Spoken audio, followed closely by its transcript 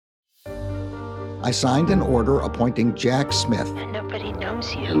I signed an order appointing Jack Smith. And nobody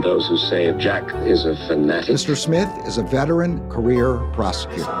knows you. And those who say Jack is a fanatic. Mr. Smith is a veteran career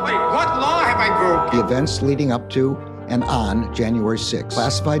prosecutor. Wait, what law have I broken? The events leading up to and on January 6th,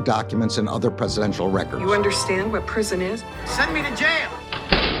 classified documents and other presidential records. You understand what prison is? Send me to jail.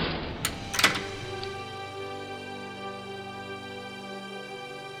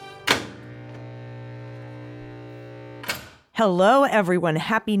 Hello, everyone.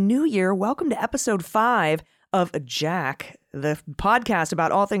 Happy New Year. Welcome to episode 5 of Jack, the podcast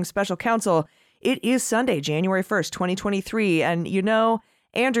about all things special counsel. It is Sunday, January 1st, 2023. And you know,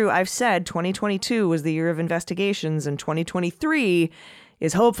 Andrew, I've said 2022 was the year of investigations and 2023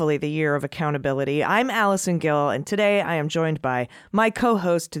 is hopefully the year of accountability. I'm Allison Gill, and today I am joined by my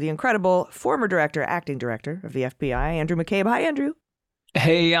co-host, the incredible former director, acting director of the FBI, Andrew McCabe. Hi, Andrew.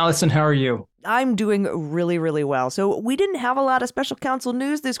 Hey, Allison, how are you? I'm doing really, really well. So we didn't have a lot of special counsel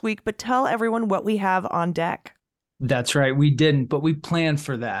news this week, but tell everyone what we have on deck. That's right. We didn't, but we planned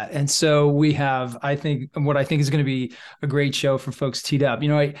for that. And so we have, I think is going to be a great show for folks teed up. You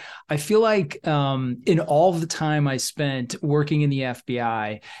know, I feel like in all of the time I spent working in the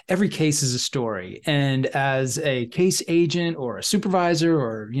FBI, every case is a story. And as a case agent or a supervisor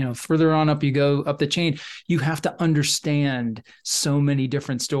or, you know, further on up you go up the chain, you have to understand so many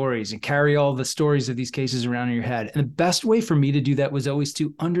different stories and carry all the stories of these cases around in your head. And the best way for me to do that was always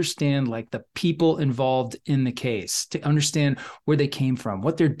to understand like the people involved in the case, to understand where they came from,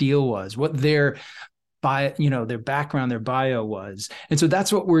 what their deal was, what their background, their bio was. And so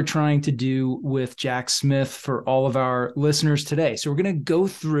that's what we're trying to do with Jack Smith for all of our listeners today. So we're going to go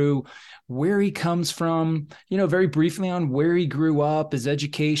through where he comes from, you know, very briefly on where he grew up, his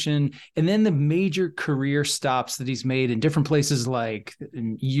education, and then the major career stops that he's made in different places like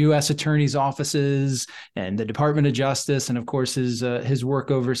in U.S. attorneys' offices and the Department of Justice, and of course his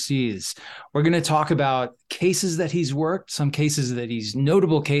work overseas. We're going to talk about cases that he's worked, some cases that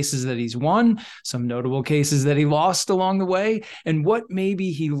notable cases that he's won, some notable cases that he lost along the way, and what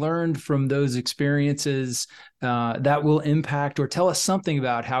maybe he learned from those experiences that will impact or tell us something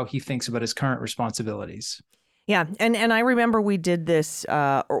about how he thinks about his current responsibilities. Yeah, and I remember we did this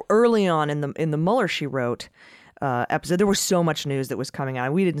early on in the Mueller, She Wrote episode. There was so much news that was coming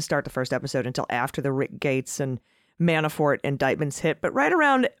out. We didn't start the first episode until after the Rick Gates and Manafort indictments hit, but right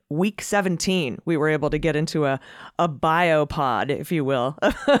around week 17, we were able to get into a biopod, if you will,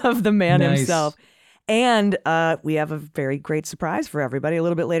 of the man himself. And we have a very great surprise for everybody. A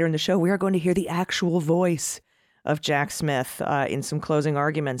little bit later in the show, we are going to hear the actual voice of Jack Smith in some closing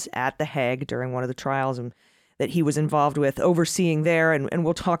arguments at The Hague during one of the trials that he was involved with, overseeing there. And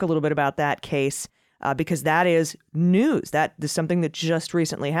we'll talk a little bit about that case because that is news. That is something that just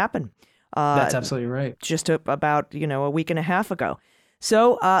recently happened. That's absolutely right. Just about, a week and a half ago.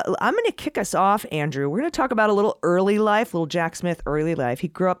 So I'm going to kick us off, Andrew. We're going to talk about a little early life, little Jack Smith early life. He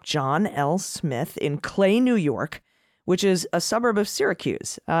grew up John L. Smith in Clay, New York, which is a suburb of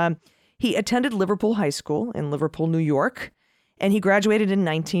Syracuse. He attended Liverpool High School in Liverpool, New York, and he graduated in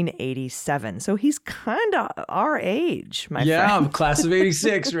 1987. So he's kind of our age, my friend. Yeah, I'm class of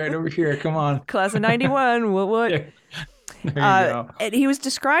 86 right over here. Come on. Class of 91. What? Yeah. There you go. And he was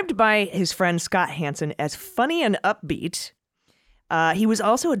described by his friend Scott Hansen as funny and upbeat. He was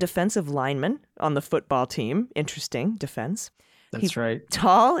also a defensive lineman on the football team. Interesting defense. That's right.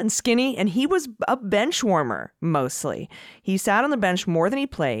 Tall and skinny, and he was a bench warmer mostly. He sat on the bench more than he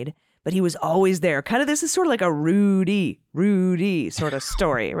played, but he was always there. This is sort of like a Rudy sort of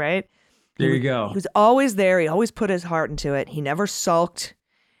story, right? There you go. He was always there. He always put his heart into it. He never sulked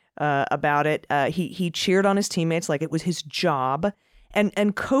about it. He cheered on his teammates like it was his job.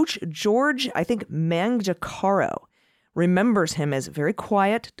 And Coach George, I think Mangiacaro, remembers him as very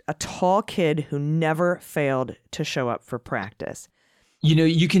quiet, a tall kid who never failed to show up for practice. You know,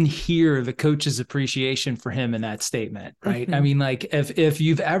 you can hear the coach's appreciation for him in that statement, right? Mm-hmm. I mean, like if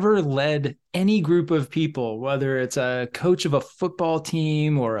you've ever led any group of people, whether it's a coach of a football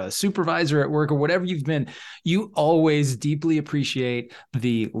team or a supervisor at work or whatever you've been, you always deeply appreciate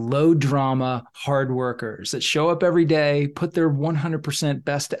the low drama hard workers that show up every day, put their 100%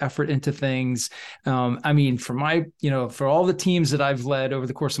 best effort into things. I mean, for all the teams that I've led over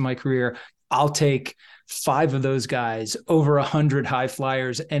the course of my career, I'll take 5 of those guys over 100 high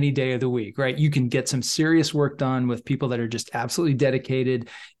flyers any day of the week, right? You can get some serious work done with people that are just absolutely dedicated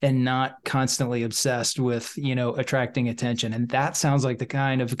and not constantly obsessed with, attracting attention. And that sounds like the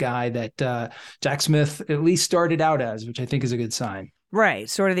kind of guy that Jack Smith at least started out as, which I think is a good sign. Right.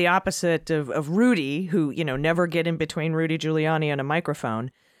 Sort of the opposite of Rudy, who, never get in between Rudy Giuliani and a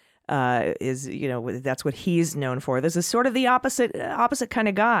microphone. That's what he's known for. This is sort of the opposite kind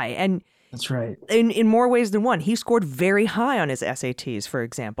of guy. And That's right. In more ways than one. He scored very high on his SATs, for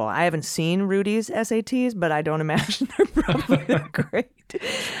example. I haven't seen Rudy's SATs, but I don't imagine they're probably that great.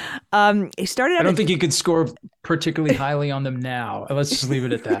 He started out I don't think he could score particularly highly on them now. Let's just leave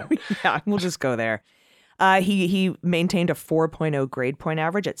it at that. Yeah, we'll just go there. He maintained a 4.0 grade point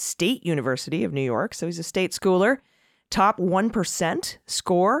average at State University of New York, so he's a state schooler. Top 1%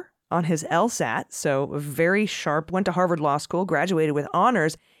 score on his LSAT, so very sharp. Went to Harvard Law School, graduated with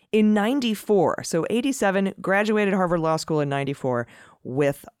honors in 94. So 87, graduated Harvard Law School in 94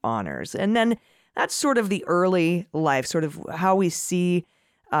 with honors. And then that's sort of the early life, sort of how we see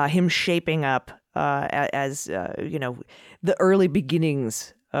him shaping up as the early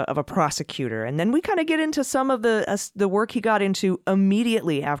beginnings of a prosecutor. And then we kind of get into some of the work he got into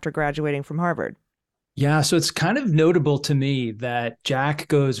immediately after graduating from Harvard. Yeah, so it's kind of notable to me that Jack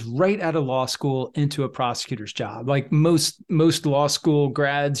goes right out of law school into a prosecutor's job. Like most law school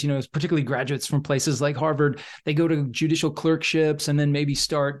grads, particularly graduates from places like Harvard, they go to judicial clerkships and then maybe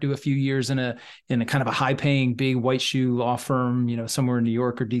do a few years in a kind of a high-paying big white shoe law firm, somewhere in New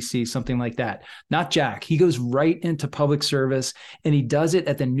York or DC, something like that. Not Jack. He goes right into public service, and he does it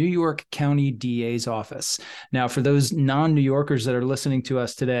at the New York County DA's office. Now, for those non-New Yorkers that are listening to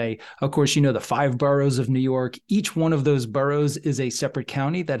us today, of course, the 5 boroughs of New York. Each one of those boroughs is a separate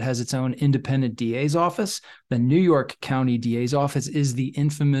county that has its own independent DA's office. The New York County DA's office is the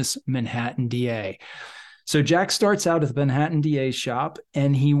infamous Manhattan DA. So Jack starts out at the Manhattan DA's shop,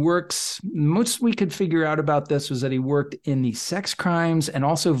 and he works, most we could figure out about this was that he worked in the sex crimes and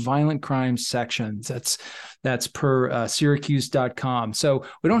also violent crimes sections. That's per Syracuse.com. So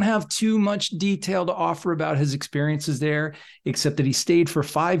we don't have too much detail to offer about his experiences there, except that he stayed for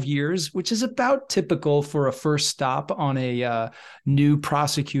 5 years, which is about typical for a first stop on a new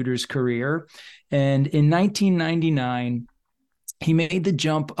prosecutor's career. And in 1999, he made the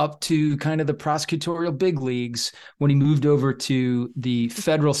jump up to kind of the prosecutorial big leagues when he moved over to the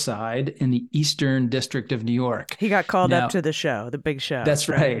federal side in the Eastern District of New York. He got called up to the show, the big show. That's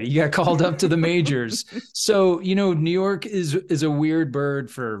right. He got called up to the majors. So, New York is a weird bird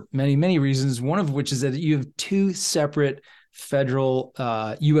for many, many reasons, one of which is that you have 2 separate federal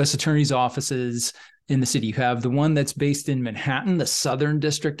U.S. attorney's offices in the city. You have the one that's based in Manhattan, the Southern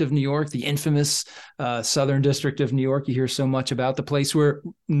District of New York, the infamous Southern District of New York. You hear so much about the place where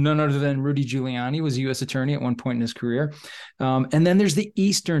none other than Rudy Giuliani was a U.S. attorney at one point in his career. And then there's the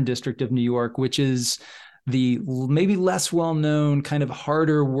Eastern District of New York, which is the maybe less well-known, kind of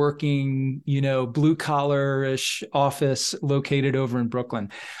harder working, blue collar-ish office located over in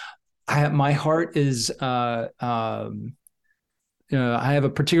Brooklyn. My heart is I have a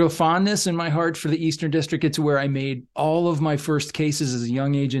particular fondness in my heart for the Eastern District. It's where I made all of my first cases as a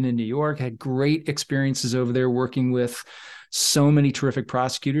young agent in New York. I had great experiences over there working with so many terrific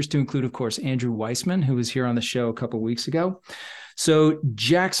prosecutors, to include, of course, Andrew Weissman, who was here on the show a couple of weeks ago. So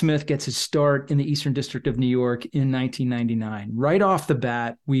Jack Smith gets his start in the Eastern District of New York in 1999. Right off the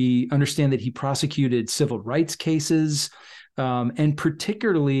bat, we understand that he prosecuted civil rights cases, and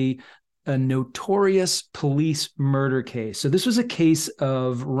particularly a notorious police murder case. So this was a case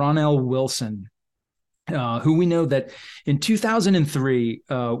of Ronell Wilson, who we know that in 2003,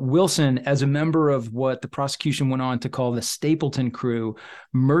 Wilson, as a member of what the prosecution went on to call the Stapleton Crew,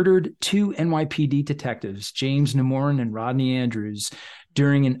 murdered 2 NYPD detectives, James Nemorin and Rodney Andrews,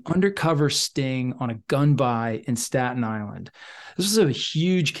 during an undercover sting on a gun buy in Staten Island. This was a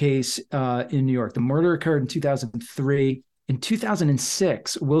huge case in New York. The murder occurred in 2003. In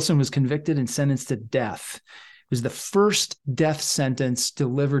 2006, Wilson was convicted and sentenced to death. It was the first death sentence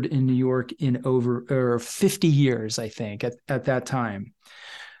delivered in New York in over 50 years, I think, at that time.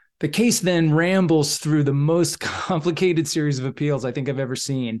 The case then rambles through the most complicated series of appeals I think I've ever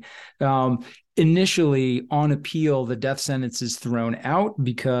seen. Initially, on appeal, the death sentence is thrown out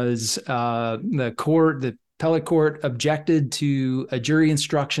because the appellate court objected to a jury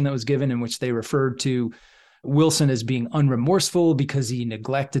instruction that was given in which they referred to Wilson as being unremorseful because he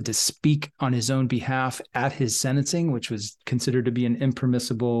neglected to speak on his own behalf at his sentencing, which was considered to be an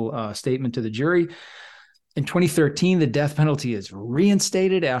impermissible statement to the jury. In 2013, the death penalty is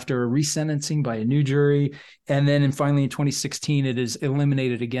reinstated after a resentencing by a new jury. And then finally in 2016, it is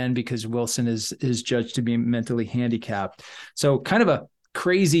eliminated again because Wilson is judged to be mentally handicapped. So kind of a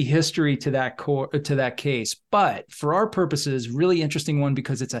crazy history to that case, but for our purposes, really interesting one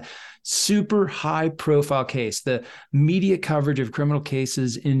because it's a super high profile case. The media coverage of criminal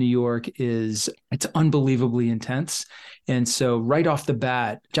cases in New York it's unbelievably intense. And so right off the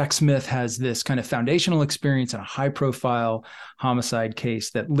bat, Jack Smith has this kind of foundational experience in a high profile homicide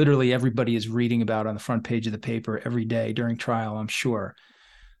case that literally everybody is reading about on the front page of the paper every day during trial, I'm sure.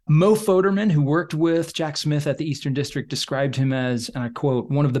 Mo Foderman, who worked with Jack Smith at the Eastern District, described him as, and I quote,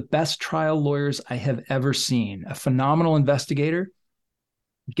 "one of the best trial lawyers I have ever seen. A phenomenal investigator,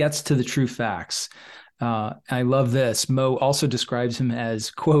 gets to the true facts." I love this. Mo also describes him as,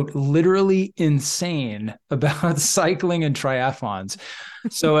 quote, "literally insane about cycling and triathlons."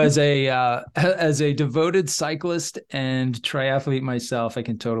 So as a devoted cyclist and triathlete myself, I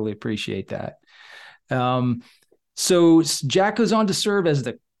can totally appreciate that. So Jack goes on to serve as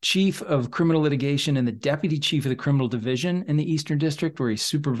the chief of criminal litigation and the deputy chief of the criminal division in the Eastern District, where he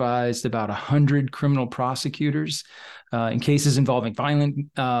supervised about 100 criminal prosecutors in cases involving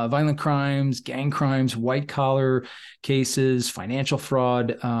violent crimes, gang crimes, white collar cases, financial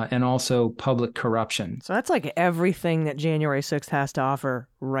fraud, and also public corruption. So that's like everything that January 6th has to offer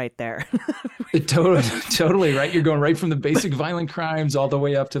right there. Totally right. You're going right from the basic violent crimes all the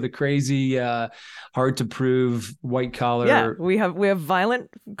way up to the crazy, hard to prove white collar. Yeah, we have violent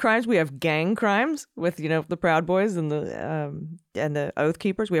crimes. We have gang crimes with the Proud Boys and the Oath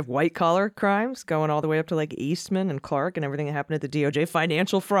Keepers. We have white collar crimes going all the way up to like Eastman and Clark and everything that happened at the DOJ.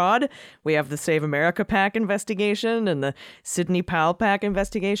 Financial fraud. We have the Save America PAC investigation and the Sidney Powell PAC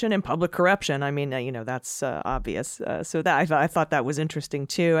investigation and public corruption. I mean, that's obvious. So that I thought that was interesting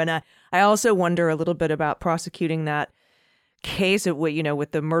too. And I also wonder a little bit about prosecuting that case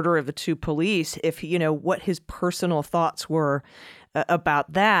with the murder of the two police, if what his personal thoughts were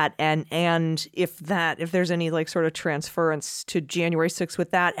about that, and if there's any like sort of transference to January 6th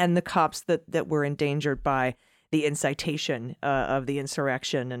with that and the cops that were endangered by the incitation of the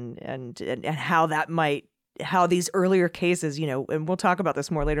insurrection, and how these earlier cases, and we'll talk about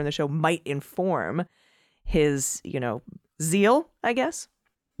this more later in the show, might inform his zeal, I guess.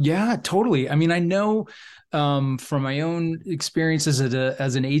 Yeah, totally. I mean, I know from my own experiences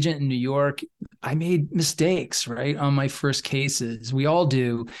as an agent in New York, I made mistakes, right, on my first cases. We all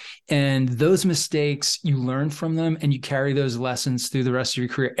do. And those mistakes, you learn from them and you carry those lessons through the rest of your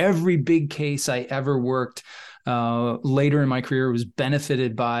career. Every big case I ever worked later in my career was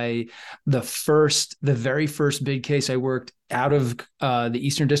benefited by the very first big case I worked out of the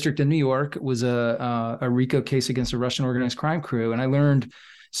Eastern District in New York. It was a RICO case against a Russian organized crime crew. And I learned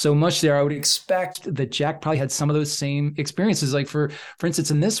so much there. I would expect that Jack probably had some of those same experiences. Like for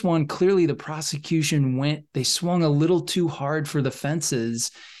instance, in this one, clearly the prosecution they swung a little too hard for the fences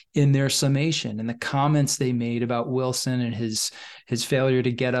in their summation and the comments they made about Wilson and his failure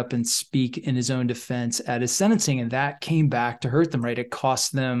to get up and speak in his own defense at his sentencing. And that came back to hurt them, right? It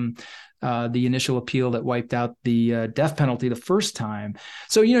cost them the initial appeal that wiped out the death penalty the first time.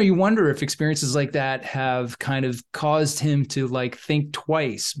 So, you wonder if experiences like that have kind of caused him to like think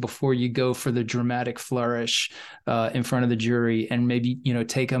twice before you go for the dramatic flourish in front of the jury, and maybe,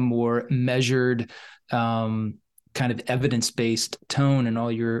 take a more measured kind of evidence-based tone in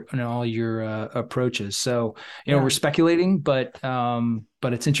all your approaches. So, we're speculating, but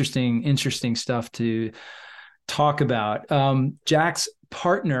it's interesting stuff to talk about. Jack's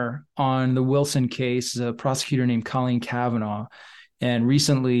partner on the Wilson case is a prosecutor named Colleen Kavanaugh. And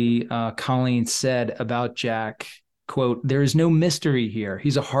recently, Colleen said about Jack, quote, "There is no mystery here.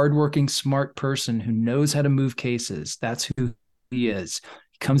 He's a hardworking, smart person who knows how to move cases. That's who he is.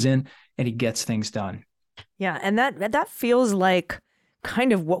 He comes in and he gets things done." Yeah, and that feels like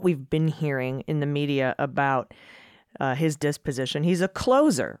kind of what we've been hearing in the media about his disposition. He's a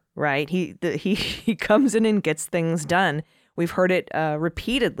closer, right? He comes in and gets things done. We've heard it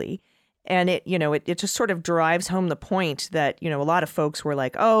repeatedly, and it just sort of drives home the point that, a lot of folks were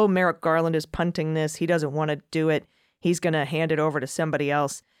like, "Oh, Merrick Garland is punting this. He doesn't want to do it. He's going to hand it over to somebody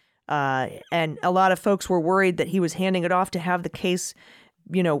else." And a lot of folks were worried that he was handing it off to have the case,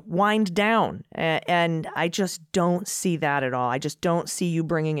 wind down. And I just don't see that at all. I just don't see you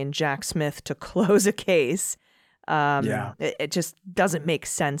bringing in Jack Smith to close a case. It just doesn't make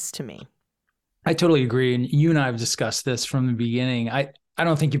sense to me. I totally agree. And you and I have discussed this from the beginning. I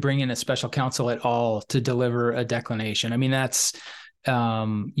don't think you bring in a special counsel at all to deliver a declination. I mean, that's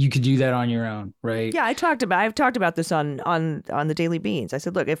you could do that on your own, right? Yeah, I've talked about this on the Daily Beans. I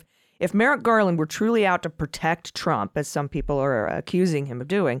said, look, if Merrick Garland were truly out to protect Trump, as some people are accusing him of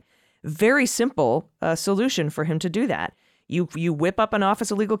doing, very simple solution for him to do that. You whip up an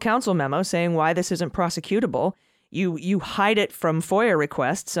Office of Legal Counsel memo saying why this isn't prosecutable. You hide it from FOIA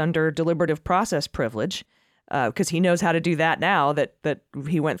requests under deliberative process privilege, because he knows how to do that now that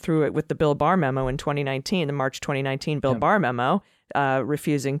he went through it with the Bill Barr memo in 2019, the March 2019 Bill Barr memo,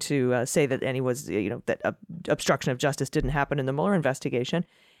 refusing to say that that obstruction of justice didn't happen in the Mueller investigation.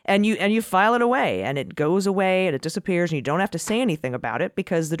 And you file it away, and it goes away, and it disappears, and you don't have to say anything about it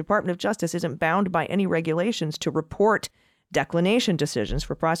because the Department of Justice isn't bound by any regulations to report declination decisions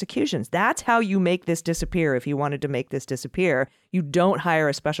for prosecutions. That's how you make this disappear. If you wanted to make this disappear, you don't hire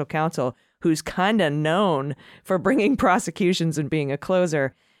a special counsel who's kind of known for bringing prosecutions and being a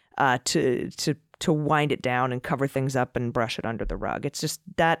closer to wind it down and cover things up and brush it under the rug. It's just,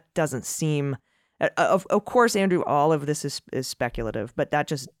 that doesn't seem, of course, Andrew, all of this is speculative, but that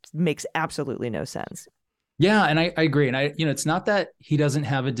just makes absolutely no sense. Yeah, and I agree. And it's not that he doesn't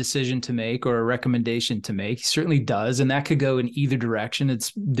have a decision to make or a recommendation to make. He certainly does. And that could go in either direction.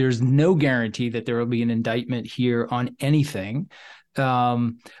 There's no guarantee that there will be an indictment here on anything.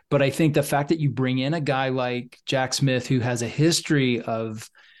 But I think the fact that you bring in a guy like Jack Smith, who has a history of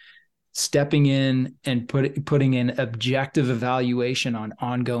stepping in and putting in objective evaluation on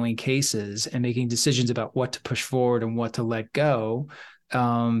ongoing cases and making decisions about what to push forward and what to let go,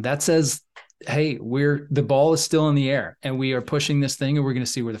 that says, hey, the ball is still in the air and we are pushing this thing and we're going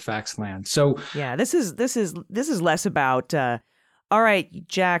to see where the facts land. So yeah, this is less about, all right,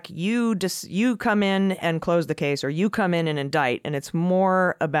 Jack, you come in and close the case, or you come in and indict. And it's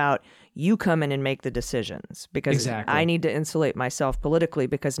more about you come in and make the decisions, because exactly. I need to insulate myself politically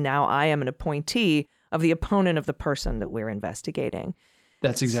because now I am an appointee of the opponent of the person that we're investigating.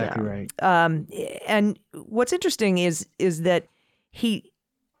 That's exactly right. And what's interesting is that the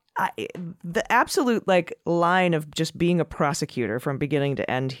absolute line of just being a prosecutor from beginning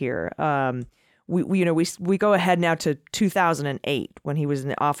to end here. We go ahead now to 2008 when he was in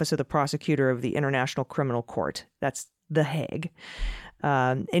the office of the prosecutor of the International Criminal Court. That's The Hague.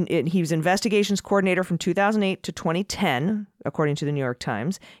 And he was investigations coordinator from 2008 to 2010, according to the New York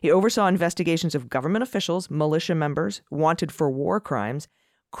Times. He oversaw investigations of government officials, militia members, wanted for war crimes,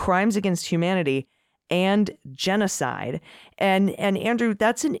 crimes against humanity, and genocide. And Andrew,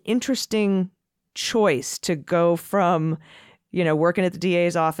 that's an interesting choice to go from, working at the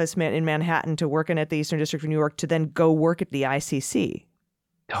DA's office in Manhattan to working at the Eastern District of New York to then go work at the ICC.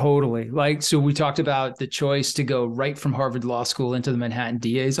 Totally. So we talked about the choice to go right from Harvard Law School into the Manhattan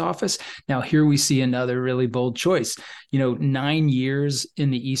DA's office. Now here we see another really bold choice. 9 years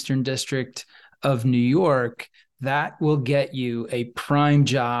in the Eastern District of New York, that will get you a prime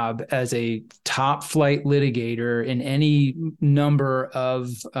job as a top flight litigator in any number of,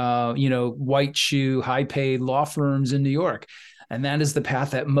 white shoe, high paid law firms in New York. And that is the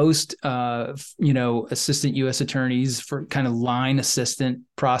path that most, assistant U.S. attorneys for kind of line assistant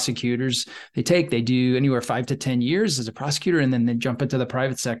prosecutors, they do anywhere 5 to 10 years as a prosecutor, and then they jump into the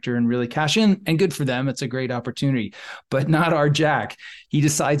private sector and really cash in. And good for them. It's a great opportunity, but not our Jack. He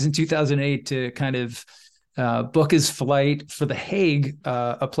decides in 2008 to kind of book his flight for The Hague,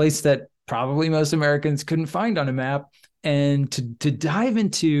 a place that probably most Americans couldn't find on a map, and to dive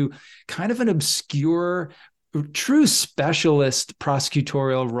into kind of an obscure, true specialist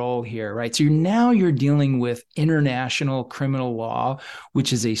prosecutorial role here, right? So you're dealing with international criminal law,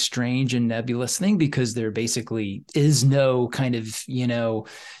 which is a strange and nebulous thing because there basically is no kind of,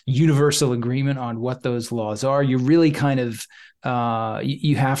 universal agreement on what those laws are. You really kind of,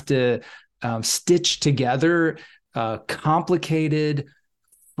 you have to stitch together complicated,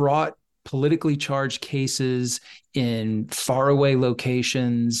 fraught, politically charged cases in faraway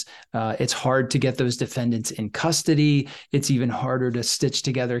locations. It's hard to get those defendants in custody. It's even harder to stitch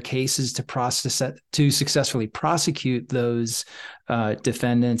together cases to successfully prosecute those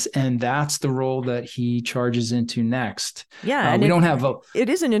defendants. And that's the role that he charges into next. Yeah. And it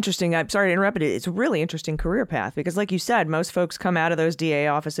is an interesting, I'm sorry to interrupt, but it's a really interesting career path because like you said, most folks come out of those DA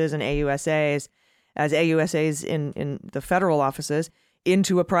offices and AUSAs as AUSAs in the federal offices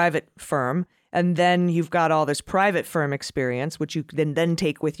into a private firm. And then you've got all this private firm experience, which you can then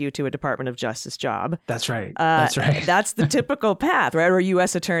take with you to a Department of Justice job. That's right. That's right. That's the typical path, right? Or a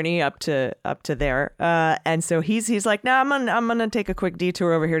U.S. attorney up to there. And so he's like, no, I'm gonna take a quick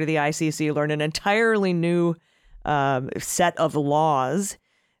detour over here to the ICC, learn an entirely new set of laws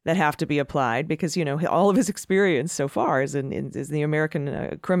that have to be applied because all of his experience so far is in the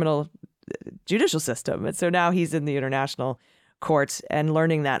American criminal judicial system, and so now he's in the international courts and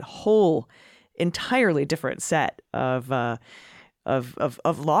learning that whole entirely different set of law.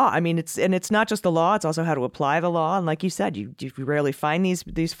 I mean, it's not just the law; it's also how to apply the law. And like you said, you rarely find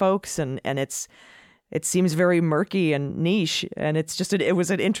these folks, and it seems very murky and niche. And it's just it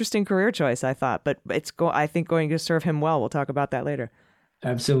was an interesting career choice, I thought. But I think going to serve him well. We'll talk about that later.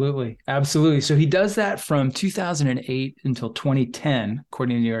 Absolutely. So he does that from 2008 until 2010,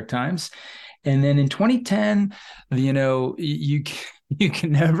 according to the New York Times. And then in 2010, you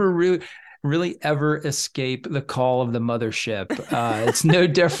can never really ever escape the call of the mothership. It's no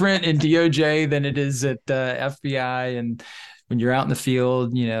different in DOJ than it is at FBI and when you're out in the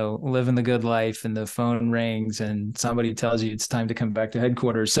field, living the good life, and the phone rings and somebody tells you it's time to come back to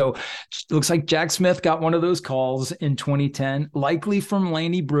headquarters. So it looks like Jack Smith got one of those calls in 2010, likely from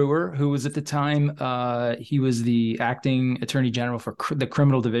Laney Brewer, who was at the time, he was the acting attorney general for the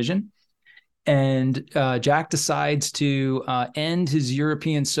criminal division. And Jack decides to end his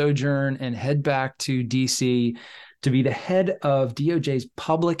European sojourn and head back to DC to be the head of DOJ's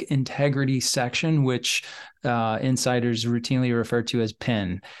public integrity section, which insiders routinely refer to as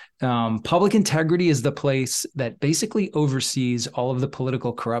PIN. Public integrity is the place that basically oversees all of the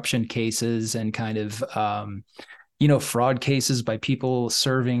political corruption cases and kind of, fraud cases by people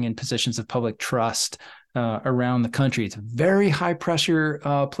serving in positions of public trust around the country. It's a very high pressure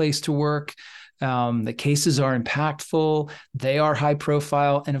place to work. The cases are impactful, they are high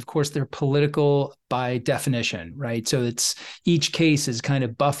profile, and of course they're political by definition, right? So each case is kind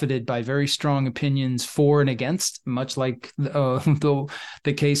of buffeted by very strong opinions for and against, much like the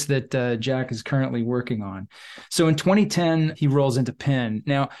case that Jack is currently working on. So in 2010, he rolls into PIN.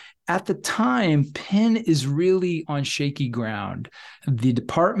 Now, at the time, PIN is really on shaky ground. The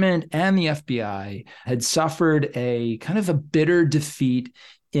department and the FBI had suffered a kind of a bitter defeat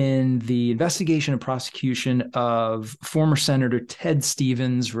in the investigation and prosecution of former Senator Ted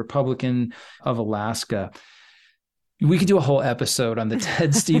Stevens, Republican of Alaska. We could do a whole episode on the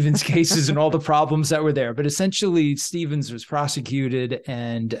Ted Stevens cases and all the problems that were there. But essentially, Stevens was prosecuted,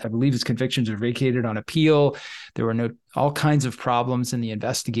 and I believe his convictions were vacated on appeal. There were all kinds of problems in the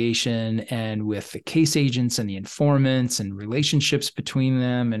investigation and with the case agents and the informants and relationships between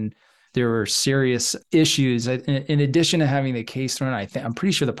them. And there were serious issues. In addition to having the case thrown, I'm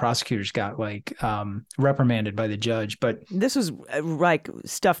pretty sure the prosecutors got reprimanded by the judge. But this was like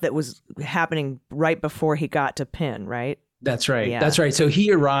stuff that was happening right before he got to PIN, right? That's right. Yeah. That's right. So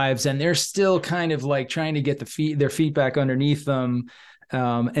he arrives, and they're still kind of like trying to get their feet back underneath them.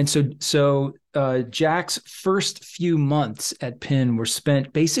 And so Jack's first few months at PIN were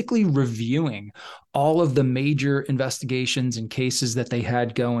spent basically reviewing all of the major investigations and cases that they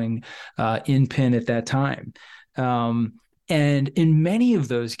had going in PIN at that time. And in many of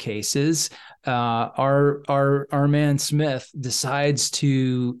those cases, our man Smith decides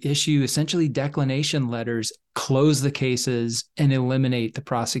to issue essentially declination letters, close the cases, and eliminate the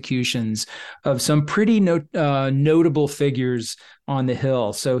prosecutions of some pretty notable figures on the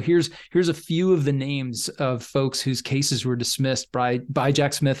Hill. So here's a few of the names of folks whose cases were dismissed by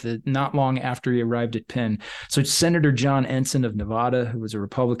Jack Smith not long after he arrived at PIN. So Senator John Ensign of Nevada, who was a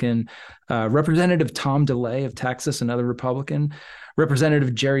Republican, Representative Tom DeLay of Texas, another Republican,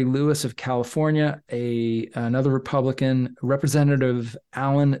 Representative Jerry Lewis of California, another Republican, Representative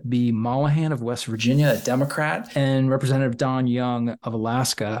Alan B. Mollahan of West Virginia, a Democrat, and Representative Don Young of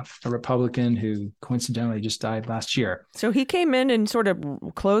Alaska, a Republican who coincidentally just died last year. So he came in and sort of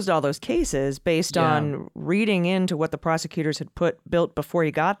closed all those cases based on reading into what the prosecutors had built before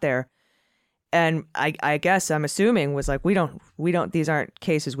he got there. And I guess I'm assuming was like, we don't, these aren't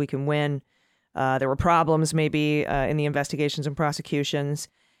cases we can win. There were problems maybe in the investigations and prosecutions.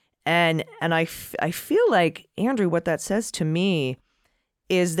 And I feel like, Andrew, what that says to me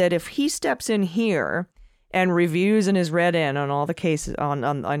is that if he steps in here and reviews and is read in on all the cases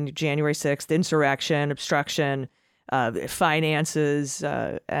on January 6th, insurrection, obstruction, finances,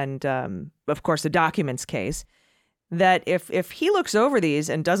 and of course the documents case, that if he looks over these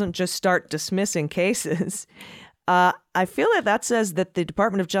and doesn't just start dismissing cases, I feel like that says that the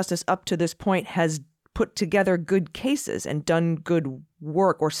Department of Justice up to this point has put together good cases and done good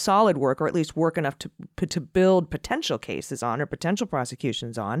work or solid work, or at least work enough to build potential cases on or potential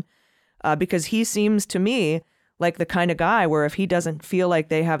prosecutions on, because he seems to me like the kind of guy where if he doesn't feel like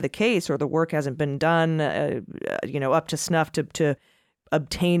they have the case or the work hasn't been done, up to snuff to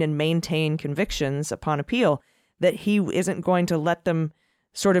obtain and maintain convictions upon appeal, that he isn't going to let them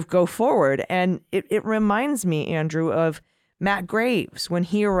sort of go forward. And it reminds me, Andrew, of Matt Graves when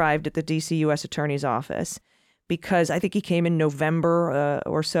he arrived at the DC U.S. Attorney's Office, because I think he came in November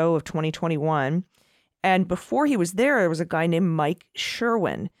or so of 2021. And before he was there was a guy named Mike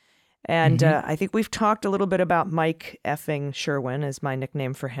Sherwin. And I think we've talked a little bit about Mike effing Sherwin as my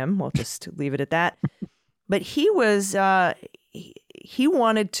nickname for him. We'll just leave it at that. But he was, he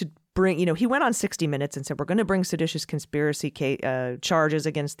wanted to bring, he went on 60 Minutes and said, we're going to bring seditious conspiracy charges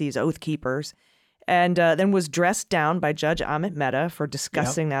against these Oath Keepers. And then was dressed down by Judge Amit Mehta for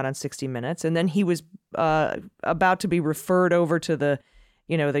discussing that on 60 Minutes. And then he was about to be referred over to the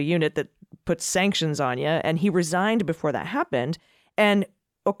unit that puts sanctions on you. And he resigned before that happened. And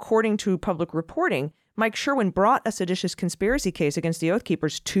according to public reporting, Mike Sherwin brought a seditious conspiracy case against the Oath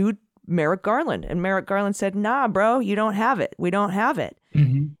Keepers to Merrick Garland. And Merrick Garland said, nah, bro, you don't have it. We don't have it.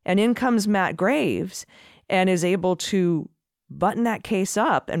 Mm-hmm. And in comes Matt Graves and is able to button that case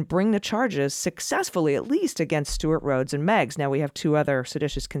up and bring the charges successfully, at least against Stewart Rhodes and Meggs. Now we have 2 other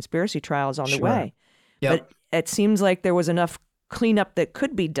seditious conspiracy trials on the way. Yep. But it seems like there was enough cleanup that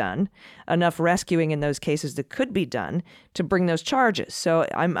could be done, enough rescuing in those cases that could be done to bring those charges. So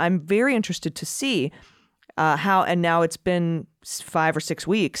I'm very interested to see how, and now it's been 5 or 6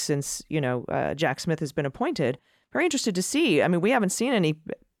 weeks since, Jack Smith has been appointed. Very interested to see. I mean, we haven't seen any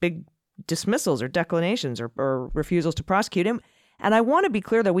big dismissals or declinations or refusals to prosecute him. And I want to be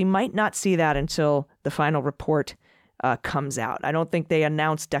clear that we might not see that until the final report comes out. I don't think they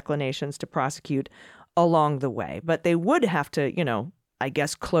announce declinations to prosecute along the way, but they would have to, I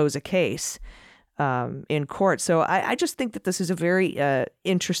guess, close a case in court. So I just think that this is a very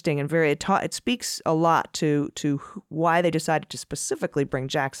interesting and it speaks a lot to why they decided to specifically bring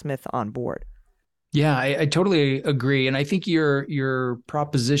Jack Smith on board. Yeah, I totally agree. And I think your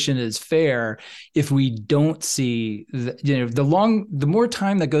proposition is fair if we don't see, the more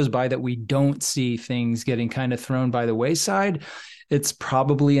time that goes by that we don't see things getting kind of thrown by the wayside, it's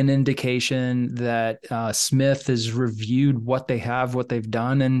probably an indication that Smith has reviewed what they have, what they've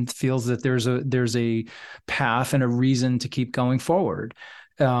done, and feels that there's a path and a reason to keep going forward.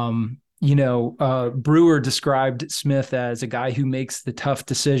 Brewer described Smith as a guy who makes the tough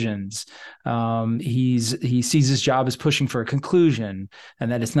decisions. He sees his job as pushing for a conclusion,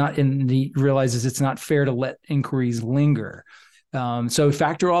 and that he realizes it's not fair to let inquiries linger. So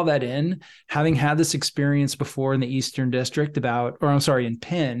factor all that in, having had this experience before in the Eastern District in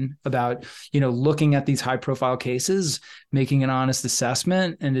Penn about, looking at these high profile cases, making an honest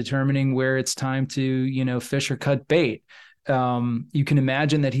assessment and determining where it's time to, fish or cut bait. You can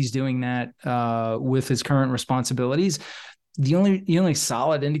imagine that he's doing that with his current responsibilities. The only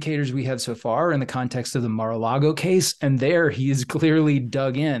solid indicators we have so far are in the context of the Mar-a-Lago case, and there he is clearly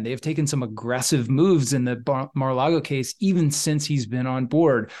dug in. They've taken some aggressive moves in the Mar-a-Lago case, even since he's been on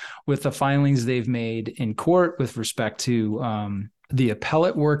board, with the filings they've made in court with respect to the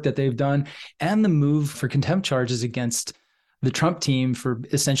appellate work that they've done, and the move for contempt charges against the Trump team for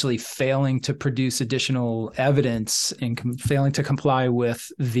essentially failing to produce additional evidence and failing to comply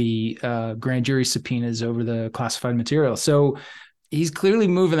with the grand jury subpoenas over the classified material. So he's clearly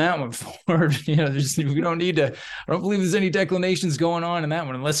moving that one forward. I don't believe there's any declinations going on in that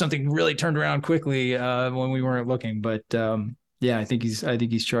one, unless something really turned around quickly when we weren't looking. But I think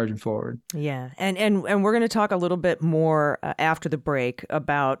he's charging forward. Yeah, and we're going to talk a little bit more after the break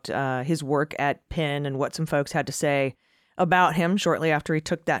about his work at Penn and what some folks had to say about him shortly after he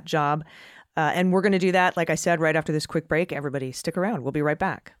took that job. And we're going to do that, like I said, right after this quick break. Everybody stick around. We'll be right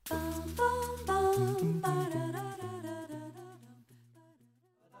back.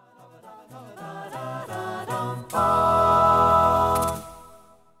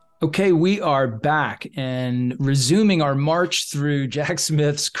 Okay, we are back and resuming our march through Jack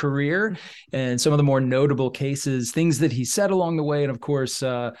Smith's career and some of the more notable cases, things that he said along the way, and of course,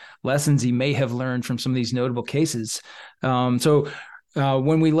 lessons he may have learned from some of these notable cases.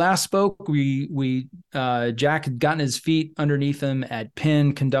 When we last spoke, Jack had gotten his feet underneath him at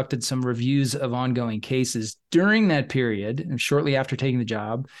Penn, conducted some reviews of ongoing cases. During that period, and shortly after taking the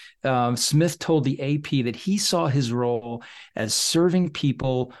job, Smith told the AP that he saw his role as serving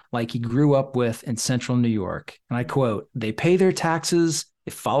people like he grew up with in central New York. And I quote, "They pay their taxes,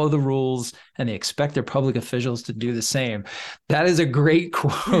 they follow the rules, and they expect their public officials to do the same." That is a great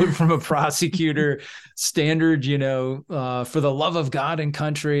quote from a prosecutor. Standard, for the love of God and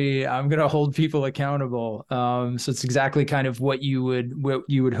country, I'm going to hold people accountable. So it's exactly kind of what you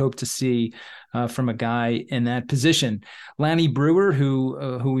would hope to see from a guy in that position. Lanny Breuer,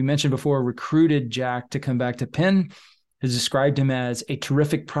 who we mentioned before, recruited Jack to come back to Penn, has described him as a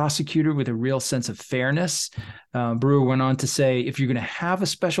terrific prosecutor with a real sense of fairness. Breuer went on to say, if you're going to have a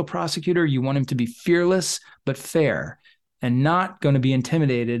special prosecutor, you want him to be fearless but fair and not going to be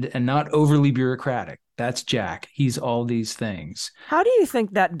intimidated and not overly bureaucratic. That's Jack. He's all these things. How do you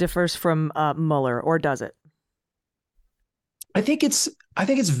think that differs from Mueller, or does it? I think it's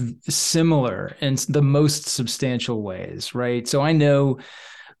similar in the most substantial ways, right? So I know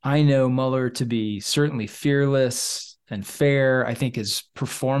Mueller to be certainly fearless and fair. I think his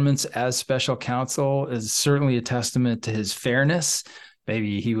performance as special counsel is certainly a testament to his fairness.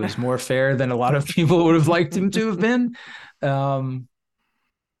 Maybe he was more fair than a lot of people would have liked him to have been.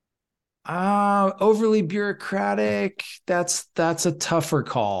 Overly bureaucratic, that's a tougher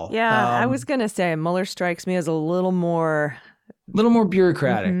call. Yeah, I was going to say Mueller strikes me as a little more little more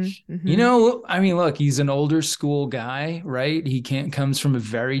bureaucratic. Mm-hmm, mm-hmm. You know, I mean, look, he's an older school guy, right? He comes from a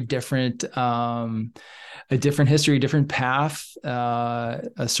very different, a different history, different path,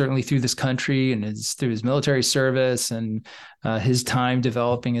 certainly through this country and through his military service and his time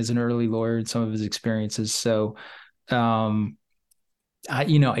developing as an early lawyer and some of his experiences. So,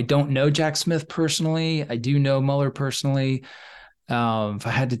 I don't know Jack Smith personally. I do know Mueller personally. If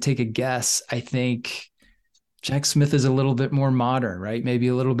I had to take a guess, I think Jack Smith is a little bit more modern, right? Maybe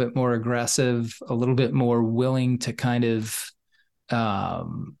a little bit more aggressive, a little bit more willing to kind of,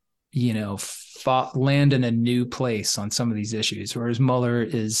 land in a new place on some of these issues, whereas Mueller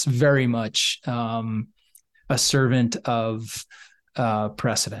is very much a servant of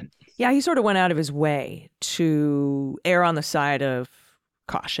precedent. Yeah, he sort of went out of his way to err on the side of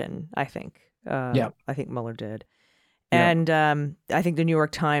caution, I think. I think Mueller did. And I think the New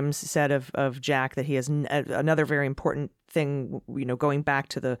York Times said of Jack that he has another very important thing, going back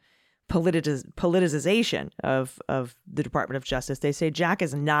to the politicization of the Department of Justice. They say Jack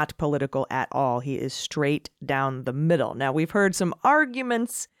is not political at all. He is straight down the middle. Now, we've heard some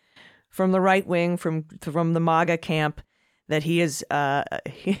arguments from the right wing, from the MAGA camp, that he is,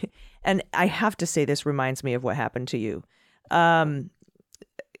 and I have to say this reminds me of what happened to you.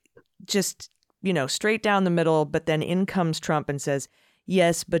 Straight down the middle, but then in comes Trump and says,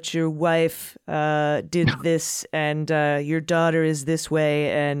 yes, but your wife did this and your daughter is this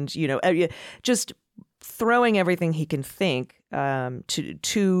way. And, just throwing everything he can think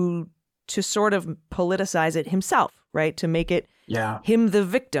to sort of politicize it himself, right? To make it him the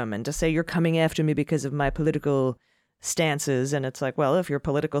victim and to say, you're coming after me because of my political stances. And it's like, well, if your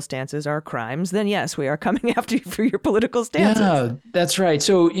political stances are crimes, then yes, we are coming after you for your political stances. Yeah, that's right.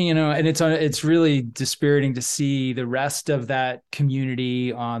 So, and it's really dispiriting to see the rest of that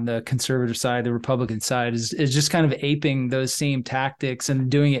community on the conservative side, the Republican side is just kind of aping those same tactics and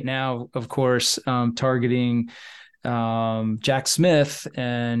doing it now, of course, targeting Jack Smith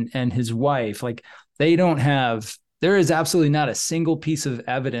and his wife. Like there is absolutely not a single piece of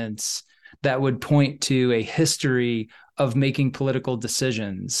evidence that would point to a history of making political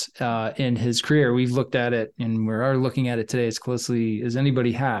decisions in his career. We've looked at it and we are looking at it today as closely as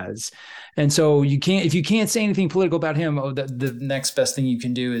anybody has. And so if you can't say anything political about him, the next best thing you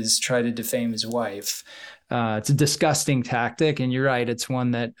can do is try to defame his wife. It's a disgusting tactic. And you're right. It's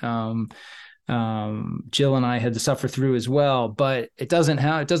one that Jill and I had to suffer through as well, but at the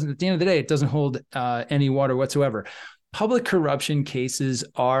end of the day, it doesn't hold any water whatsoever. Public corruption cases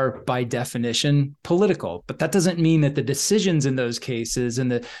are by definition political, but that doesn't mean that the decisions in those cases and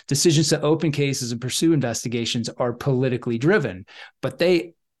the decisions to open cases and pursue investigations are politically driven, but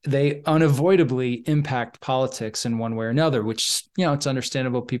they unavoidably impact politics in one way or another, which, it's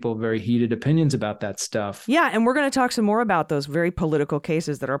understandable. People have very heated opinions about that stuff. Yeah. And we're going to talk some more about those very political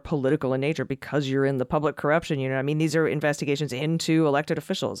cases that are political in nature because you're in the public corruption unit. I mean, these are investigations into elected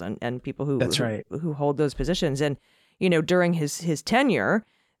officials and people who hold those positions. And during his tenure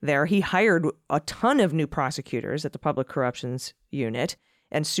there, he hired a ton of new prosecutors at the Public Corruptions Unit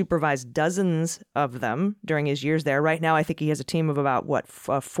and supervised dozens of them during his years there. Right now, I think he has a team of about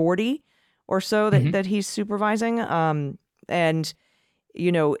 40 or so that he's supervising. And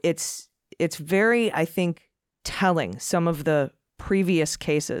it's very, I think, telling some of the previous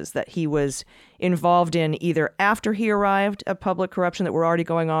cases that he was involved in either after he arrived at public corruption that were already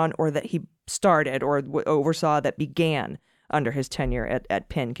going on or that he started or oversaw that began under his tenure at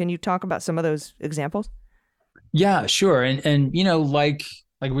Penn. Can you talk about some of those examples? Yeah, sure. And like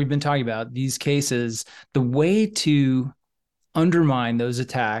we've been talking about these cases, the way to undermine those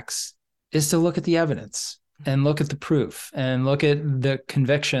attacks is to look at the evidence and look at the proof and look at the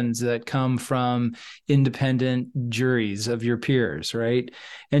convictions that come from independent juries of your peers, right?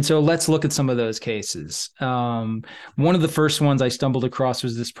 And so let's look at some of those cases. One of the first ones I stumbled across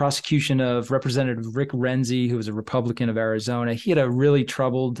was this prosecution of Representative Rick Renzi, who was a Republican of Arizona. He had a really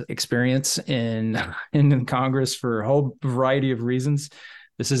troubled experience in Congress for a whole variety of reasons.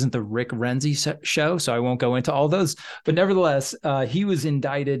 This isn't the Rick Renzi show, so I won't go into all those. But nevertheless, he was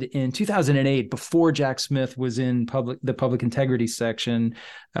indicted in 2008 before Jack Smith was in the public integrity section.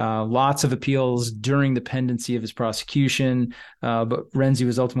 Lots of appeals during the pendency of his prosecution. But Renzi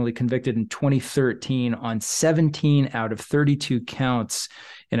was ultimately convicted in 2013 on 17 out of 32 counts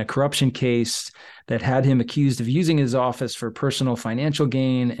in a corruption case that had him accused of using his office for personal financial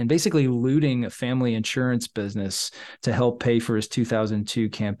gain and basically looting a family insurance business to help pay for his 2002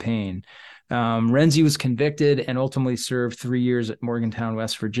 campaign. Renzi was convicted and ultimately served 3 years at Morgantown,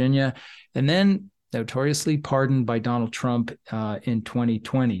 West Virginia. And then notoriously pardoned by Donald Trump in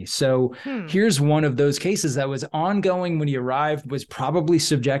 2020. So here's one of those cases that was ongoing when he arrived, was probably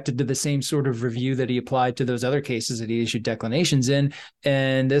subjected to the same sort of review that he applied to those other cases that he issued declinations in.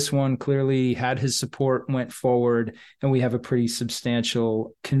 And this one clearly had his support, went forward, and we have a pretty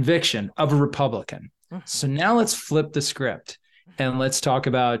substantial conviction of a Republican. So now let's flip the script. And let's talk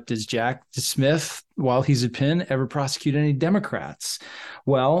about, does Jack Smith, while he's at Penn, ever prosecute any Democrats?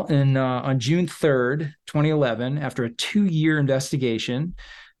 Well, on June 3rd, 2011, after a 2-year investigation,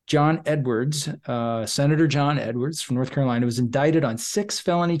 John Edwards, Senator John Edwards from North Carolina, was indicted on 6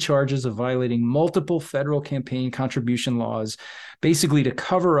 felony charges of violating multiple federal campaign contribution laws, basically to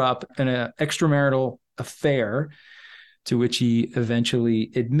cover up an extramarital affair to which he eventually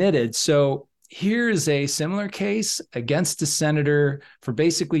admitted. So here's a similar case against a senator for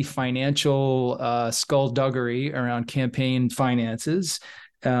basically financial skullduggery around campaign finances.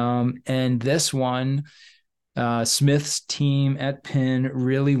 And this one, Smith's team at Penn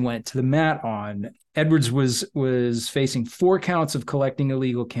really went to the mat on. Edwards was facing 4 counts of collecting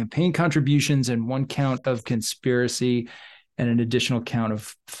illegal campaign contributions and 1 count of conspiracy and an additional count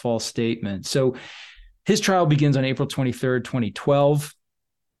of false statement. So his trial begins on April 23rd, 2012.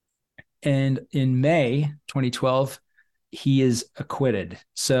 And in May 2012, he is acquitted.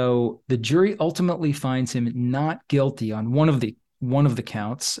 So the jury ultimately finds him not guilty on one of the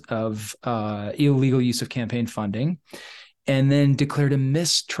counts of illegal use of campaign funding, and then declared a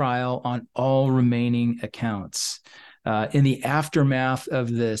mistrial on all remaining accounts. In the aftermath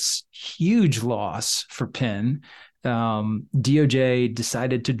of this huge loss for Penn, DOJ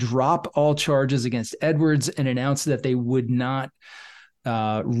decided to drop all charges against Edwards and announced that they would not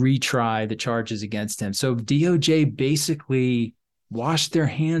retry the charges against him. So DOJ basically washed their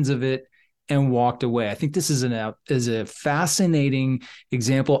hands of it and walked away. I think this is a fascinating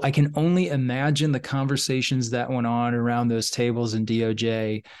example. I can only imagine the conversations that went on around those tables in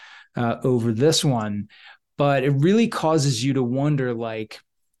DOJ over this one, but it really causes you to wonder, like,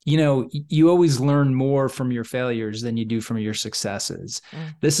 you always learn more from your failures than you do from your successes.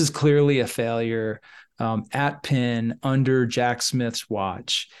 This is clearly a failure at Penn under Jack Smith's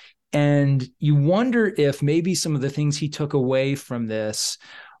watch. And you wonder if maybe some of the things he took away from this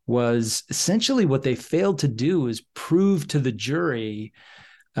was essentially what they failed to do is prove to the jury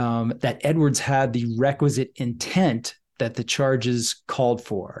that Edwards had the requisite intent that the charges called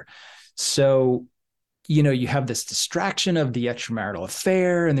for. So, you have this distraction of the extramarital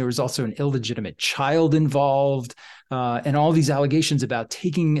affair, and there was also an illegitimate child involved, and all these allegations about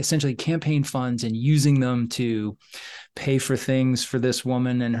taking essentially campaign funds and using them to pay for things for this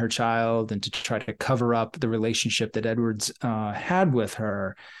woman and her child and to try to cover up the relationship that Edwards had with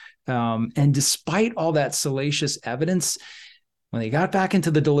her. And despite all that salacious evidence, when they got back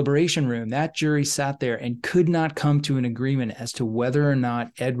into the deliberation room, that jury sat there and could not come to an agreement as to whether or not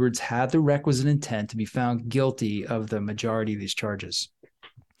Edwards had the requisite intent to be found guilty of the majority of these charges.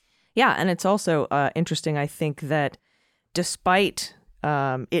 Yeah, and it's also interesting, I think, that despite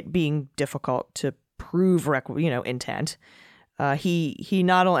it being difficult to prove intent, he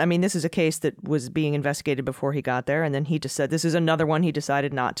not only, I mean, this is a case that was being investigated before he got there, and then he just said this is another one he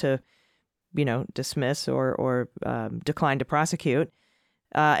decided not to dismiss or decline to prosecute.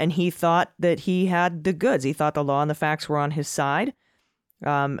 And he thought that he had the goods. He thought the law and the facts were on his side.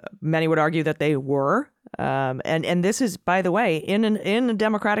 Many would argue that they were. And this is, by the way, in a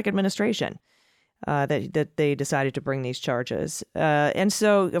Democratic administration that they decided to bring these charges. And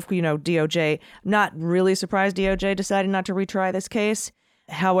so, DOJ, not really surprised DOJ decided not to retry this case.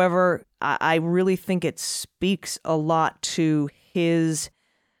 However, I really think it speaks a lot to his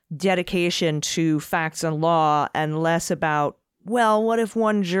dedication to facts and law and less about, well, what if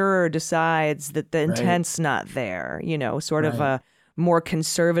one juror decides that the intent's not there? Sort of a more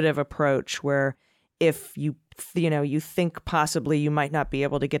conservative approach where if you think possibly you might not be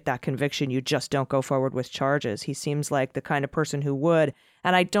able to get that conviction, you just don't go forward with charges. He seems like the kind of person who would.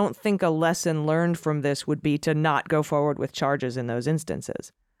 And I don't think a lesson learned from this would be to not go forward with charges in those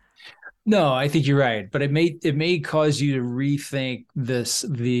instances. No, I think you're right, but it may cause you to rethink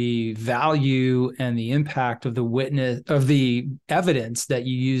the value and the impact of the evidence that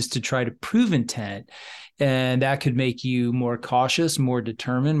you use to try to prove intent, and that could make you more cautious, more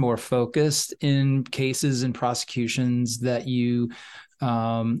determined, more focused in cases and prosecutions that you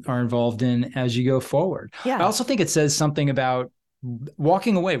are involved in as you go forward. Yeah. I also think it says something about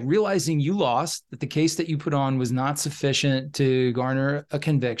walking away, realizing you lost, that the case that you put on was not sufficient to garner a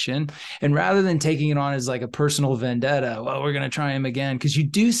conviction. And rather than taking it on as like a personal vendetta, well, we're going to try him again, because you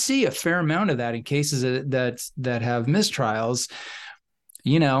do see a fair amount of that in cases that have mistrials.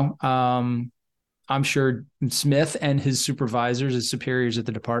 I'm sure Smith and his supervisors, his superiors at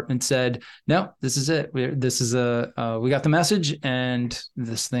the department said, no, this is it. We got the message, and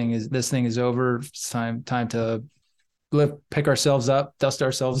this thing is over. It's time to pick ourselves up, dust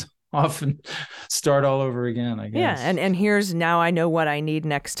ourselves off, and start all over again, I guess. Yeah, and here's now I know what I need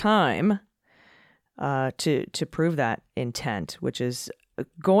next time to prove that intent, which is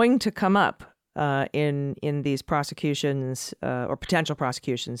going to come up in these prosecutions or potential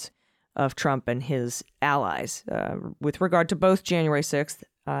prosecutions of Trump and his allies with regard to both January 6th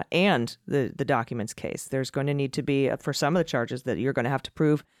and the documents case. There's going to need to be, for some of the charges, that you're going to have to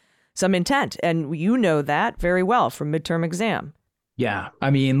prove some intent. And you know that very well from midterm exam. Yeah.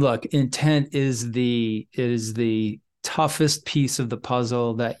 I mean, look, intent is the toughest piece of the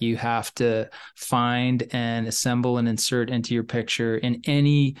puzzle that you have to find and assemble and insert into your picture in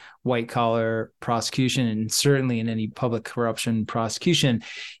any white collar prosecution, and certainly in any public corruption prosecution.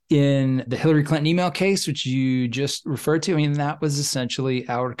 In the Hillary Clinton email case, which you just referred to, I mean, that was essentially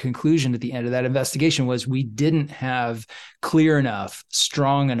our conclusion at the end of that investigation, was we didn't have clear enough,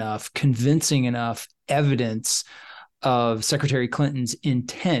 strong enough, convincing enough evidence of Secretary Clinton's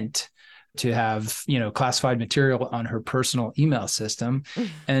intent to have, classified material on her personal email system.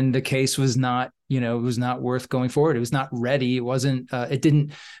 And the case was not, it was not worth going forward. It was not ready. It wasn't, it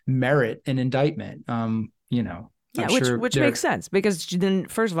didn't merit an indictment. Yeah, which makes sense, because then,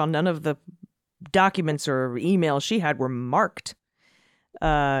 first of all, none of the documents or emails she had were marked,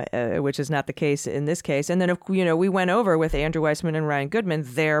 which is not the case in this case. And then, we went over with Andrew Weissman and Ryan Goodman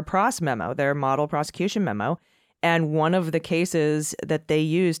their PROS memo, their model prosecution memo. And one of the cases that they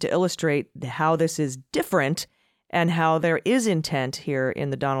used to illustrate how this is different and how there is intent here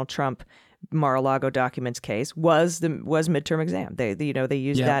in the Donald Trump Mar-a-Lago documents case was midterm exam. They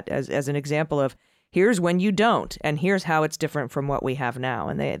used that as an example of here's when you don't, and here's how it's different from what we have now.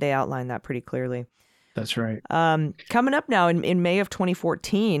 And they outline that pretty clearly. That's right. Coming up now in May of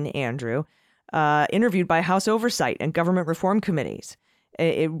 2014, Andrew, interviewed by House Oversight and Government Reform Committees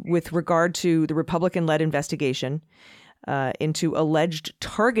with regard to the Republican-led investigation into alleged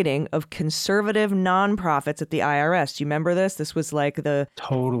targeting of conservative nonprofits at the IRS. Do you remember this? This was like the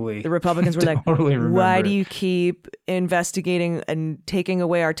Republicans were like, why do you keep investigating and taking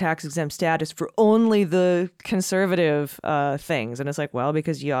away our tax-exempt status for only the conservative things? And it's like, well,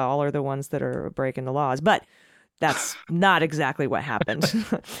 because y'all are the ones that are breaking the laws. But that's not exactly what happened.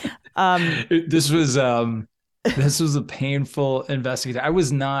 This was a painful investigation. I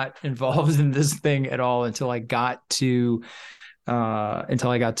was not involved in this thing at all until I got to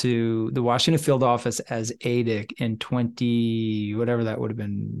the Washington field office as ADIC in 20, whatever that would have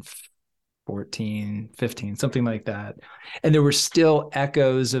been, 14, 15, something like that. And there were still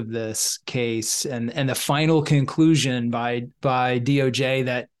echoes of this case and the final conclusion by DOJ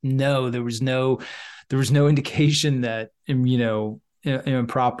that no, there was no indication that,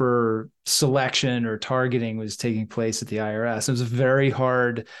 improper selection or targeting was taking place at the IRS. It was a very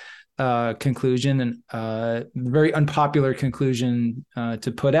hard conclusion and very unpopular conclusion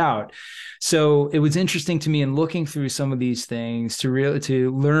to put out. So it was interesting to me in looking through some of these things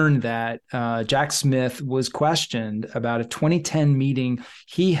to learn that Jack Smith was questioned about a 2010 meeting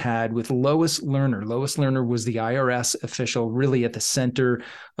he had with Lois Lerner. Lois Lerner was the IRS official really at the center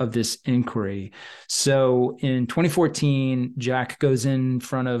of this inquiry. So in 2014, Jack goes in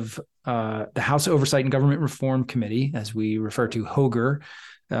front of the House Oversight and Government Reform Committee, as we refer to HOGR,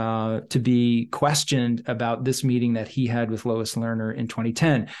 to be questioned about this meeting that he had with Lois Lerner in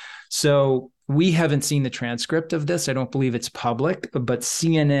 2010. So we haven't seen the transcript of this. I don't believe it's public, but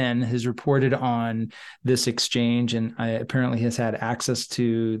CNN has reported on this exchange and apparently has had access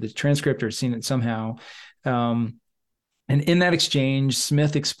to the transcript or seen it somehow. And in that exchange,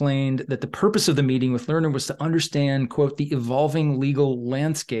 Smith explained that the purpose of the meeting with Lerner was to understand, quote, the evolving legal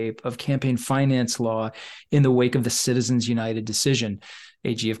landscape of campaign finance law in the wake of the Citizens United decision.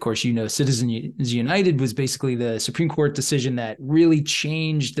 AG, of course, Citizens United was basically the Supreme Court decision that really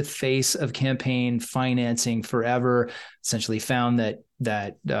changed the face of campaign financing forever, essentially found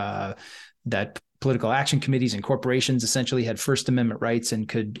that political action committees and corporations essentially had First Amendment rights and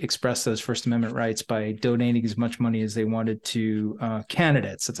could express those First Amendment rights by donating as much money as they wanted to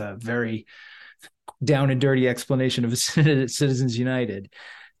candidates. It's a very down and dirty explanation of Citizens United.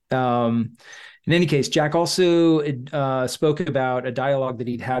 In any case, Jack also spoke about a dialogue that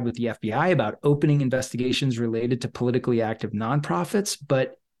he'd had with the FBI about opening investigations related to politically active nonprofits,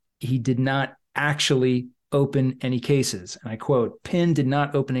 but he did not actually open any cases. And I quote, Penn did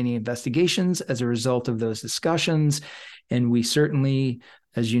not open any investigations as a result of those discussions. And we certainly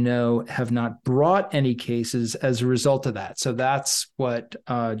as you know, have not brought any cases as a result of that. So that's what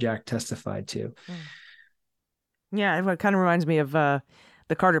Jack testified to. Yeah, it kind of reminds me of the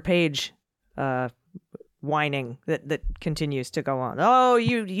Carter Page whining that continues to go on. Oh,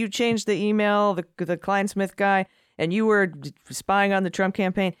 you changed the email, the Kleinsmith guy, and you were spying on the Trump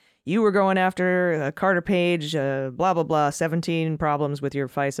campaign. You were going after Carter Page, blah, blah, blah, 17 problems with your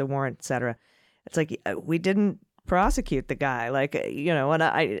FISA warrant, etc. It's like, we didn't prosecute the guy. Like, and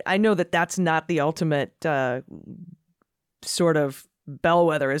I know that that's not the ultimate sort of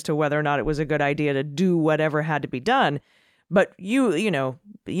bellwether as to whether or not it was a good idea to do whatever had to be done. But you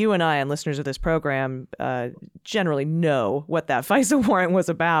and I and listeners of this program generally know what that FISA warrant was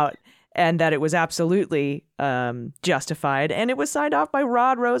about, and that it was absolutely justified, and it was signed off by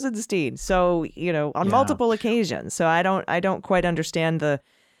Rod Rosenstein. So, on multiple occasions. So I don't quite understand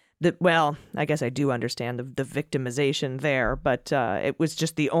well, I guess I do understand the victimization there, but it was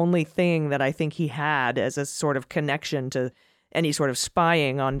just the only thing that I think he had as a sort of connection to any sort of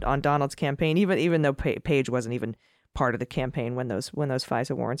spying on Donald's campaign, even though Page wasn't even part of the campaign when those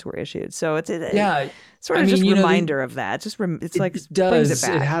FISA warrants were issued. So it's sort of just reminder of that. It's like it does. Brings it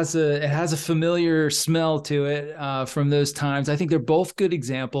back. It has a familiar smell to it from those times. I think they're both good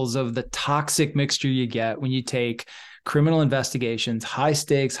examples of the toxic mixture you get when you take criminal investigations, high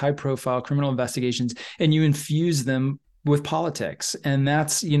stakes, high profile criminal investigations, and you infuse them with politics. And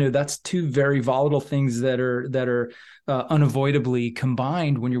that's two very volatile things that are unavoidably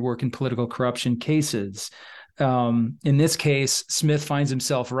combined when you're working political corruption cases. In this case, Smith finds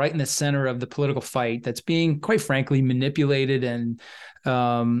himself right in the center of the political fight that's being, quite frankly, manipulated and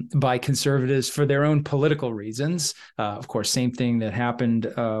by conservatives for their own political reasons. Of course, same thing that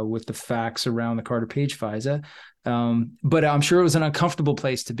happened with the facts around the Carter Page FISA. But I'm sure it was an uncomfortable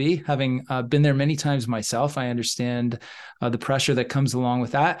place to be. Having been there many times myself, I understand the pressure that comes along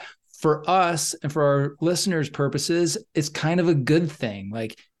with that. For us and for our listeners' purposes, it's kind of a good thing.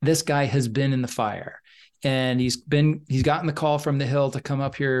 Like, this guy has been in the fire. And he's gotten the call from the Hill to come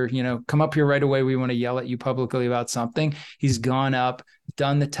up here right away. We want to yell at you publicly about something. He's gone up,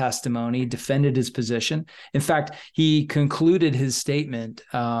 done the testimony, defended his position. In fact, he concluded his statement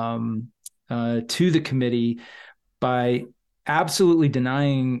to the committee by absolutely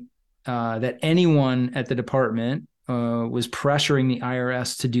denying that anyone at the department was pressuring the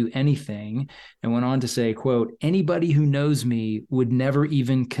IRS to do anything, and went on to say, quote, "Anybody who knows me would never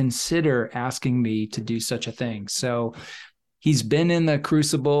even consider asking me to do such a thing." So he's been in the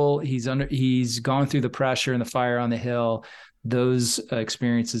crucible. He's gone through the pressure and the fire on the Hill. Those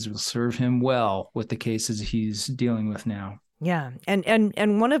experiences will serve him well with the cases he's dealing with now. Yeah.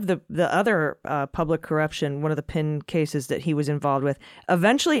 And one of the other public corruption, one of the PIN cases that he was involved with,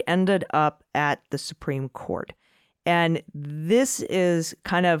 eventually ended up at the Supreme Court. And this is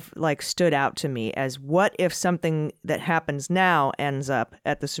kind of like stood out to me as, what if something that happens now ends up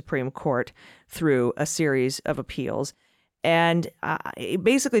at the Supreme Court through a series of appeals? And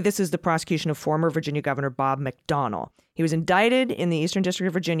basically, this is the prosecution of former Virginia Governor Bob McDonnell. He was indicted in the Eastern District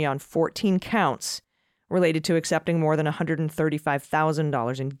of Virginia on 14 counts related to accepting more than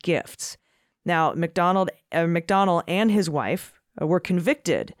 $135,000 in gifts. Now, McDonnell and his wife were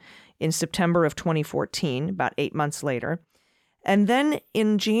convicted in September of 2014, about 8 months later. And then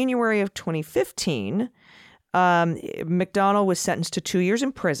in January of 2015, McDonnell was sentenced to 2 years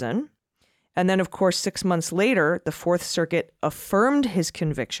in prison. And then, of course, 6 months later, the Fourth Circuit affirmed his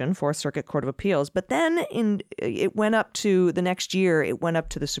conviction, Fourth Circuit Court of Appeals. But then it went up to the next year, it went up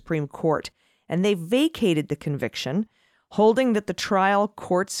to the Supreme Court. And they vacated the conviction, holding that the trial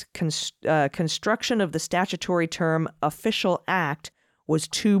court's construction of the statutory term official act was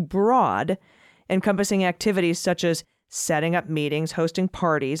too broad, encompassing activities such as setting up meetings, hosting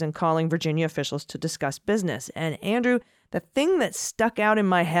parties, and calling Virginia officials to discuss business. And Andrew, the thing that stuck out in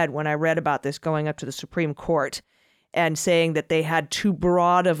my head when I read about this going up to the Supreme Court and saying that they had too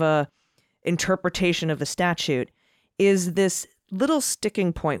broad of a interpretation of the statute is this little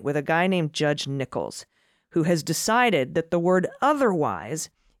sticking point with a guy named Judge Nichols, who has decided that the word otherwise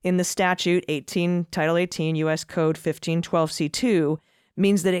in the statute, Title 18 U.S. Code 1512C2,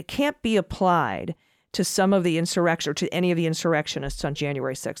 means that it can't be applied to some of the insurrection or to any of the insurrectionists on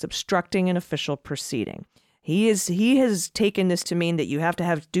January 6th, obstructing an official proceeding. He has taken this to mean that you have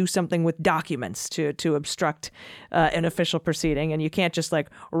to do something with documents to obstruct an official proceeding, and you can't just like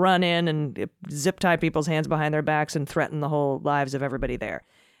run in and zip tie people's hands behind their backs and threaten the whole lives of everybody there.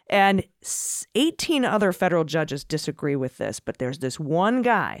 And 18 other federal judges disagree with this, but there's this one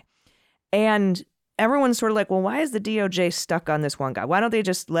guy, and everyone's sort of like, well, why is the DOJ stuck on this one guy? Why don't they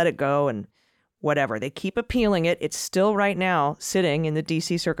just let it go and whatever. They keep appealing it. It's still right now sitting in the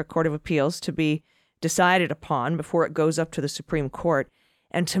D.C. Circuit Court of Appeals to be decided upon before it goes up to the Supreme Court.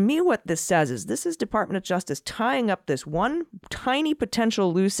 And to me, what this says is this is Department of Justice tying up this one tiny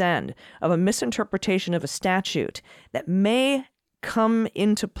potential loose end of a misinterpretation of a statute that may come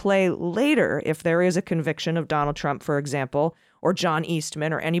into play later if there is a conviction of Donald Trump, for example, or John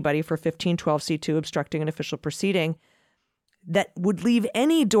Eastman or anybody for 1512c2 obstructing an official proceeding, that would leave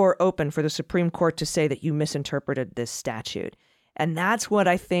any door open for the Supreme Court to say that you misinterpreted this statute. And that's what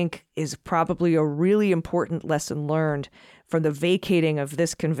I think is probably a really important lesson learned from the vacating of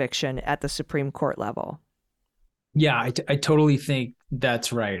this conviction at the Supreme Court level. Yeah, I totally think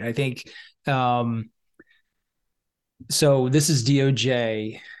that's right. I think, so this is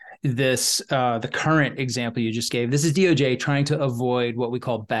DOJ, the current example you just gave, this is DOJ trying to avoid what we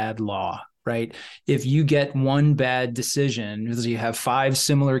call bad law, right? If you get one bad decision, because you have 5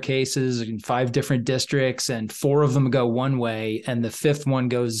 similar cases in 5 different districts and 4 of them go one way and the 5th one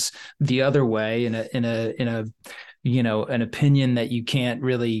goes the other way in a an opinion that you can't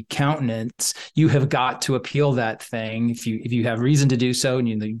really countenance, you have got to appeal that thing. If you have reason to do so and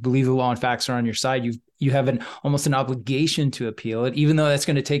you believe the law and facts are on your side, you have almost an obligation to appeal it, even though that's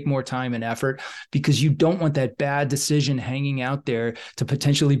going to take more time and effort, because you don't want that bad decision hanging out there to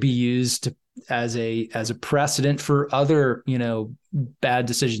potentially be used as a precedent for other, bad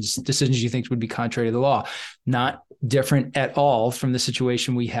decisions you think would be contrary to the law. Not different at all from the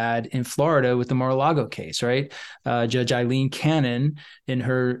situation we had in Florida with the Mar-a-Lago case, right? Judge Eileen Cannon, in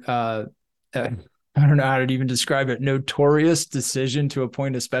her, I don't know how to even describe it, notorious decision to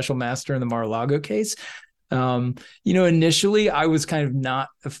appoint a special master in the Mar-a-Lago case. Initially I was kind of not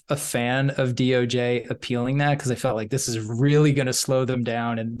a fan of DOJ appealing that because I felt like this is really going to slow them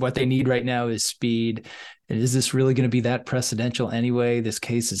down. And what they need right now is speed. And is this really going to be that precedential anyway? This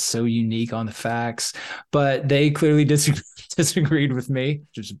case is so unique on the facts, but they clearly disagreed with me,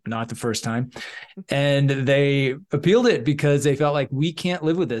 which is not the first time. And they appealed it because they felt like we can't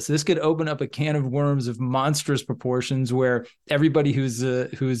live with this. This could open up a can of worms of monstrous proportions where everybody who's had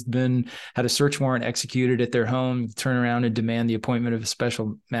a search warrant executed at their home turn around and demand the appointment of a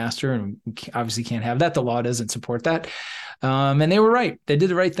special master. And we obviously can't have that. The law doesn't support that. And they were right. They did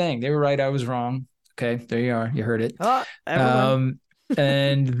the right thing. They were right. I was wrong. Okay, there you are. You heard it. Oh,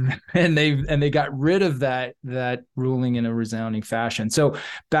 and they got rid of that ruling in a resounding fashion. So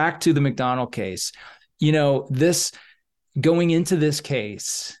back to the McDonald case, this going into this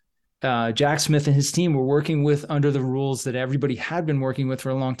case, Jack Smith and his team were working with under the rules that everybody had been working with for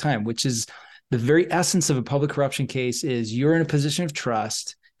a long time, which is the very essence of a public corruption case is you're in a position of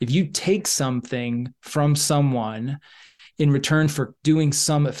trust. If you take something from someone in return for doing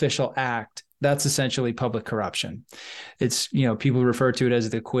some official act, that's essentially public corruption. It's, people refer to it as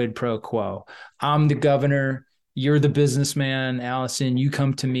the quid pro quo. I'm the governor, you're the businessman, Allison, you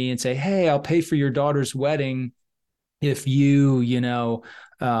come to me and say, hey, I'll pay for your daughter's wedding if you,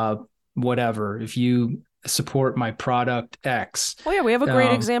 whatever, if you support my product X. Well, yeah, we have a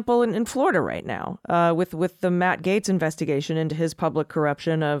great example in Florida right now with the Matt Gaetz investigation into his public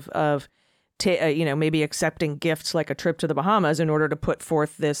corruption of maybe accepting gifts like a trip to the Bahamas in order to put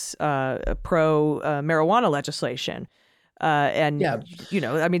forth this pro marijuana legislation.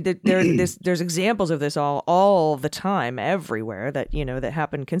 There's examples of this all the time, everywhere that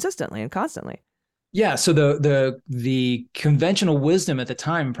happen consistently and constantly. Yeah. So the conventional wisdom at the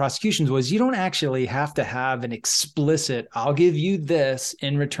time in prosecutions was you don't actually have to have an explicit, I'll give you this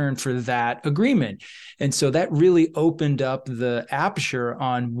in return for that agreement. And so that really opened up the aperture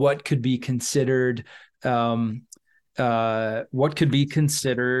on what could be considered an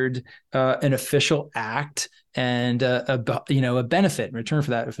official act and a benefit in return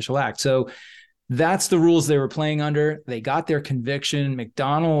for that official act. So that's the rules they were playing under. They got their conviction.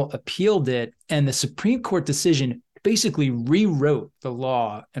 McDonald appealed it, and the Supreme Court decision basically rewrote the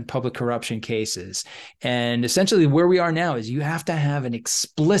law in public corruption cases. And essentially where we are now is you have to have an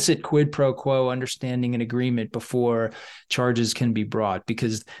explicit quid pro quo understanding and agreement before charges can be brought,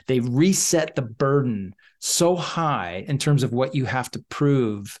 because they reset the burden so high in terms of what you have to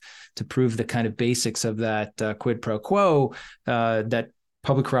prove the kind of basics of that quid pro quo that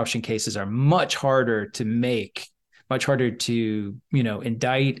public corruption cases are much harder to make, much harder to,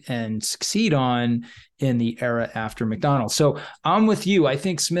 indict and succeed on in the era after McDonald. So I'm with you. I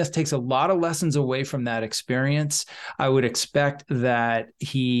think Smith takes a lot of lessons away from that experience. I would expect that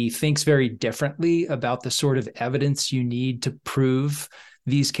he thinks very differently about the sort of evidence you need to prove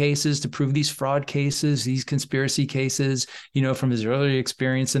these cases, to prove these fraud cases, these conspiracy cases, from his earlier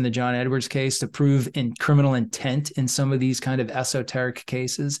experience in the John Edwards case, to prove in criminal intent in some of these kind of esoteric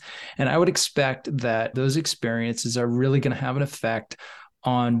cases. And I would expect that those experiences are really going to have an effect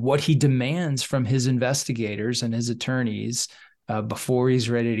on what he demands from his investigators and his attorneys before he's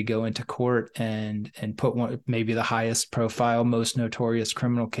ready to go into court and put maybe the highest profile, most notorious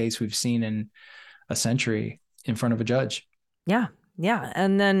criminal case we've seen in a century in front of a judge. Yeah.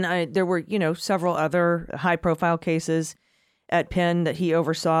 And then there were, several other high profile cases at Penn that he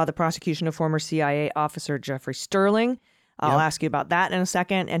oversaw, the prosecution of former CIA officer Jeffrey Sterling. I'll ask you about that in a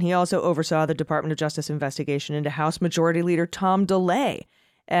second. And he also oversaw the Department of Justice investigation into House Majority Leader Tom DeLay.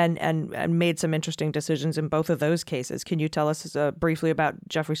 And made some interesting decisions in both of those cases. Can you tell us briefly about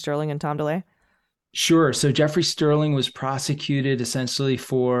Jeffrey Sterling and Tom DeLay? Sure. So Jeffrey Sterling was prosecuted essentially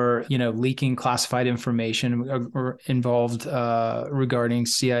for, leaking classified information involved regarding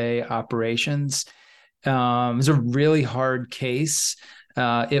CIA operations. It was a really hard case.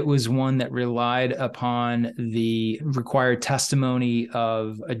 It was one that relied upon the required testimony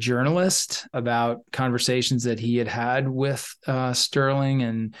of a journalist about conversations that he had had with Sterling.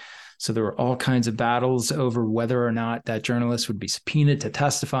 And so there were all kinds of battles over whether or not that journalist would be subpoenaed to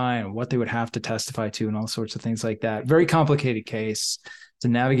testify and what they would have to testify to and all sorts of things like that. Very complicated case to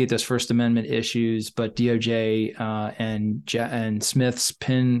navigate those First Amendment issues, but DOJ and Smith's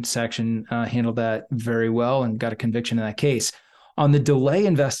Penn section handled that very well and got a conviction in that case. On the DeLay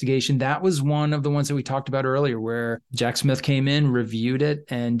investigation, that was one of the ones that we talked about earlier, where Jack Smith came in, reviewed it,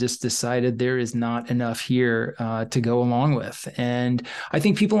 and just decided there is not enough here to go along with. And I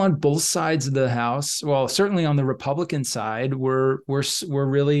think people on both sides of the House, well, certainly on the Republican side, were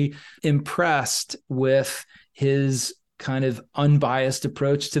really impressed with his kind of unbiased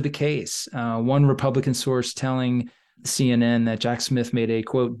approach to the case. One Republican source telling CNN that Jack Smith made a,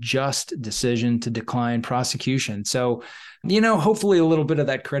 quote, just decision to decline prosecution. So, hopefully a little bit of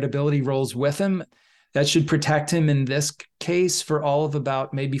that credibility rolls with him. That should protect him in this case for all of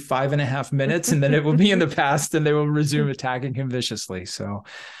about maybe 5.5 minutes, and then it will be in the past and they will resume attacking him viciously. So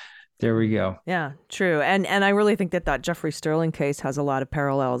there we go. Yeah, true. And I really think that Jeffrey Sterling case has a lot of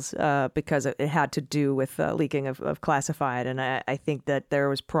parallels because it had to do with leaking of classified. And I think that there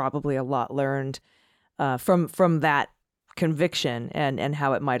was probably a lot learned from that conviction and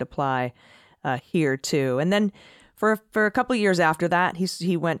how it might apply here too. And then for a couple of years after that,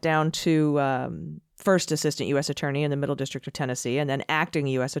 he went down to first assistant U.S. attorney in the Middle District of Tennessee and then acting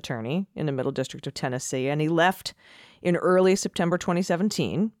U.S. attorney in the Middle District of Tennessee. And he left in early September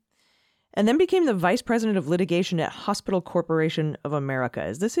 2017 and then became the vice president of litigation at Hospital Corporation of America.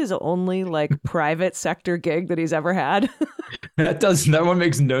 Is this his only private sector gig that he's ever had? That one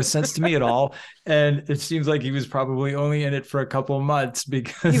makes no sense to me at all. And it seems like he was probably only in it for a couple of months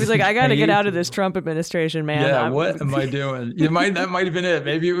because he was like, I got to get out of this Trump administration, man. Yeah, what am I doing? That might have been it.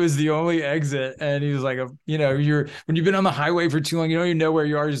 Maybe it was the only exit. And he was like, when you've been on the highway for too long, you don't even know where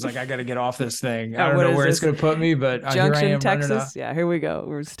you are. You're just like, I got to get off this thing. I don't know where it's going to put me, but Junction, here I am, Texas. Yeah, here we go.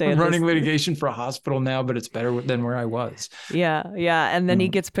 We're staying running litigation for a hospital now, but it's better than where I was. Yeah. And then he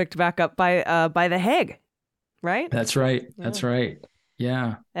gets picked back up by The Hague. Right? That's right. Yeah. That's right.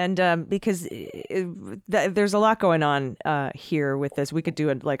 Yeah. And because there's a lot going on here with this. We could do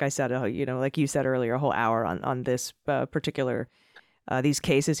it, like I said, like you said earlier, a whole hour on this particular, these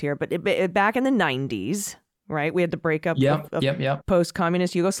cases here. But back in the 90s, right, we had the breakup of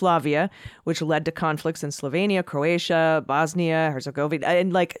post-communist Yugoslavia, which led to conflicts in Slovenia, Croatia, Bosnia, Herzegovina,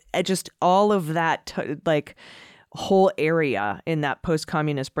 and just all of that, whole area in that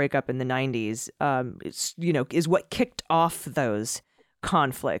post-communist breakup in the 90s, is what kicked off those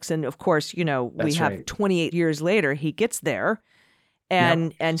conflicts. And of course, we have 28 years later, he gets there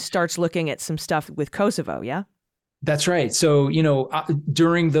and starts looking at some stuff with Kosovo. Yeah. That's right. So,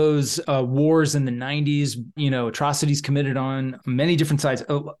 during those wars in the 90s, atrocities committed on many different sides.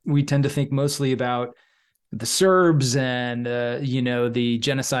 We tend to think mostly about the Serbs and, the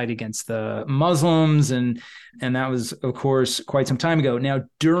genocide against the Muslims. And that was, of course, quite some time ago. Now,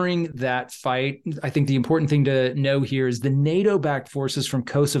 during that fight, I think the important thing to know here is the NATO-backed forces from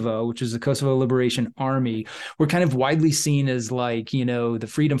Kosovo, which is the Kosovo Liberation Army, were kind of widely seen as the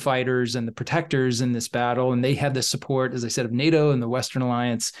freedom fighters and the protectors in this battle. And they had the support, as I said, of NATO and the Western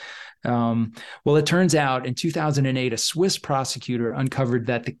Alliance. Well, it turns out in 2008, a Swiss prosecutor uncovered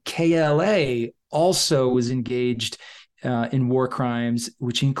that the KLA also was engaged in war crimes,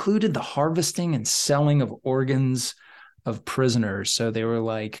 which included the harvesting and selling of organs of prisoners. So they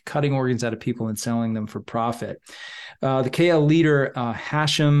were cutting organs out of people and selling them for profit. The KL leader,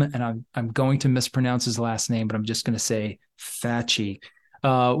 Hashim, and I'm going to mispronounce his last name, but I'm just going to say Thaçi,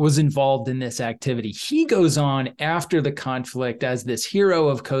 was involved in this activity. He goes on after the conflict as this hero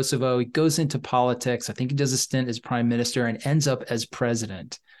of Kosovo. He goes into politics. I think he does a stint as prime minister and ends up as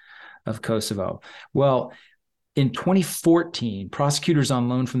president of Kosovo. Well, in 2014, prosecutors on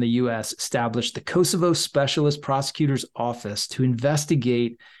loan from the U.S. established the Kosovo Specialist Prosecutor's Office to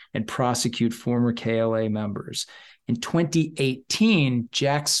investigate and prosecute former KLA members. In 2018,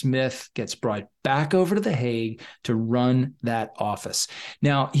 Jack Smith gets brought back over to The Hague to run that office.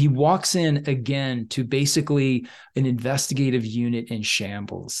 Now, he walks in again to basically an investigative unit in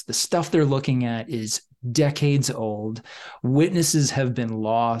shambles. The stuff they're looking at is decades old. Witnesses have been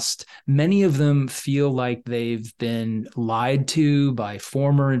lost. Many of them feel like they've been lied to by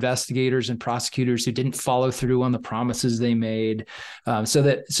former investigators and prosecutors who didn't follow through on the promises they made. So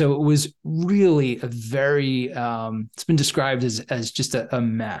it was really a very, it's been described as just a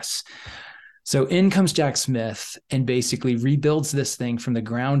mess. So in comes Jack Smith and basically rebuilds this thing from the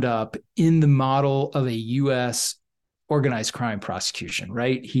ground up in the model of a U.S. organized crime prosecution,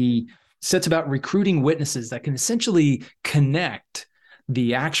 right? He sets about recruiting witnesses that can essentially connect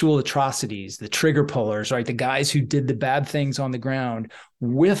the actual atrocities, the trigger pullers, right? The guys who did the bad things on the ground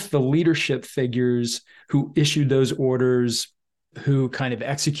with the leadership figures who issued those orders, who kind of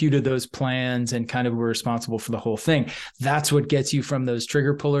executed those plans and kind of were responsible for the whole thing. That's what gets you from those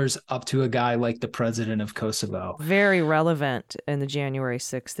trigger pullers up to a guy like the president of Kosovo. Very relevant in the January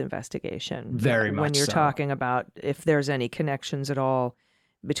 6th investigation. Very much when you're so. talking about if there's any connections at all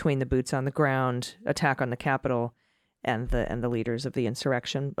between the boots on the ground attack on the Capitol and the leaders of the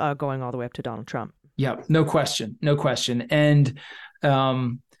insurrection, going all the way up to Donald Trump. Yeah, no question. And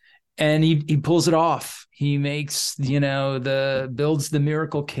he pulls it off. He makes, builds the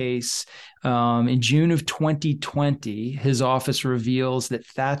miracle case. In June of 2020, his office reveals that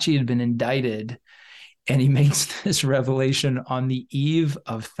Thacci had been indicted, and he makes this revelation on the eve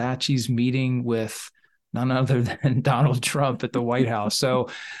of Thacci's meeting with none other than Donald Trump at the White House. So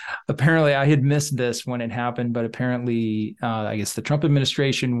apparently I had missed this when it happened, but apparently I guess the Trump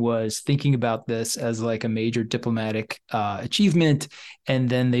administration was thinking about this as like a major diplomatic achievement. And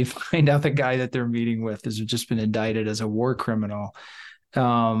then they find out the guy that they're meeting with has just been indicted as a war criminal.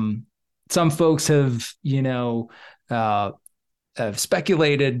 Some folks have, have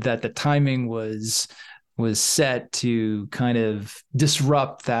speculated that the timing was set to kind of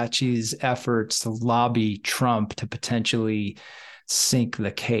disrupt Thacci's efforts to lobby Trump to potentially sink the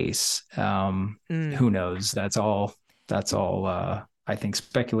case. Who knows? That's all. I think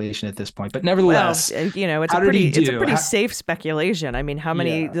speculation at this point. But nevertheless, it's a pretty safe speculation. I mean, how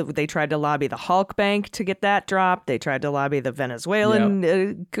many they tried to lobby the Hulk Bank to get that dropped? They tried to lobby the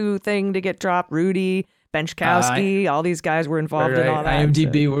Venezuelan coup thing to get dropped. Rudy Benchkowski, all these guys were involved in all that.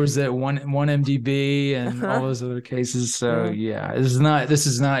 IMDb, what was that? One MDB and all those other cases. So this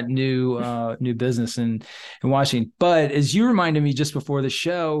is not new business in Washington. But as you reminded me just before the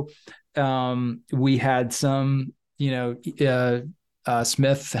show, we had some,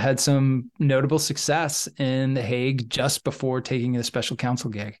 Smith had some notable success in The Hague just before taking a special counsel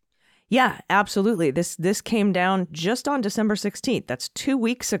gig. Yeah, absolutely. This came down just on December 16th. That's 2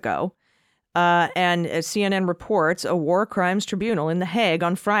 weeks ago. And as CNN reports, a war crimes tribunal in The Hague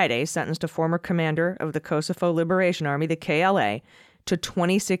on Friday sentenced a former commander of the Kosovo Liberation Army, the KLA, to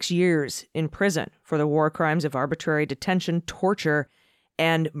 26 years in prison for the war crimes of arbitrary detention, torture,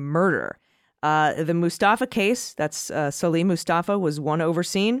 and murder. The Mustafa case, that's Salih Mustafa, was one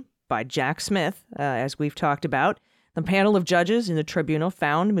overseen by Jack Smith, as we've talked about. The panel of judges in the tribunal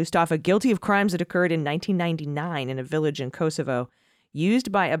found Mustafa guilty of crimes that occurred in 1999 in a village in Kosovo,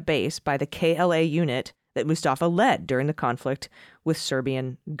 used by a base by the KLA unit that Mustafa led during the conflict with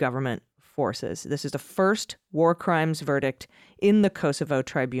Serbian government forces. This is the first war crimes verdict in the Kosovo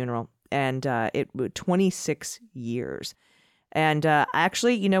tribunal, and it was 26 years. And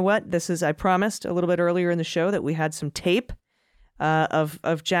actually, you know what? I promised a little bit earlier in the show that we had some tape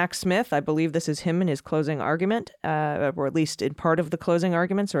of Jack Smith. I believe this is him in his closing argument, or at least in part of the closing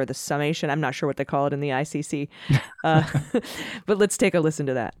arguments or the summation. I'm not sure what they call it in the ICC. But let's take a listen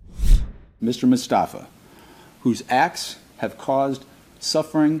to that. Mr. Mustafa, whose acts have caused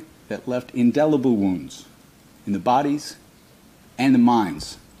suffering that left indelible wounds in the bodies and the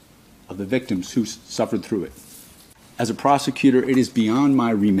minds of the victims who suffered through it. As a prosecutor, it is beyond my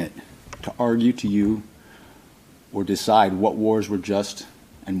remit to argue to you or decide what wars were just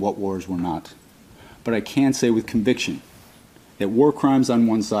and what wars were not. But I can say with conviction that war crimes on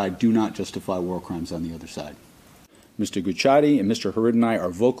one side do not justify war crimes on the other side. Mr. Gucciardi and Mr. Haridinai are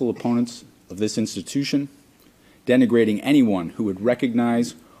vocal opponents of this institution, denigrating anyone who would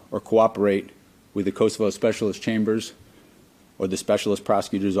recognize or cooperate with the Kosovo Specialist Chambers or the Specialist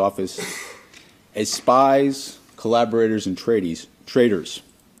Prosecutor's Office as spies, collaborators, and traitors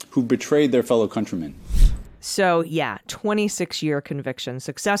who betrayed their fellow countrymen. So, yeah, 26-year conviction,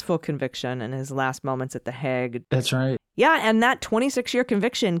 successful conviction in his last moments at The Hague. That's right. Yeah, and that 26-year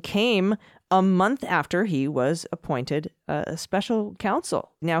conviction came a month after he was appointed a special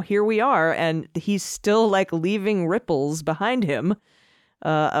counsel. Now, here we are, and he's still like leaving ripples behind him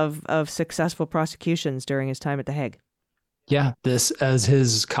of successful prosecutions during his time at The Hague. Yeah, this, as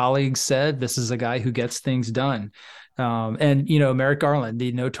his colleagues said, this is a guy who gets things done. And, you know, Merrick Garland,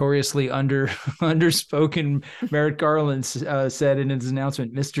 the notoriously underspoken Merrick Garland said in his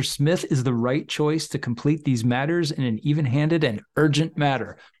announcement, Mr. Smith is the right choice to complete these matters in an even-handed and urgent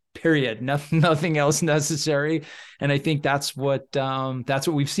manner. Period. Nothing else necessary. And I think that's what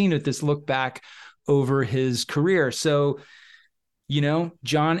we've seen with this look back over his career. So, you know,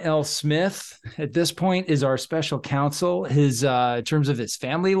 John L. Smith at this point is our special counsel. His in terms of his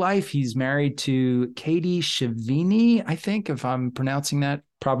family life, he's married to Katie Schiavini, I think, if I'm pronouncing that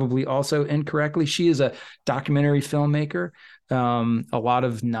probably also incorrectly. She is a documentary filmmaker. A lot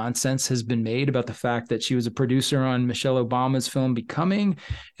of nonsense has been made about the fact that she was a producer on Michelle Obama's film Becoming,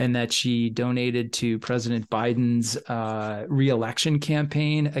 and that she donated to President Biden's re-election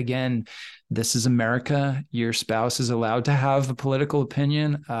campaign. Again, this is America. Your spouse is allowed to have a political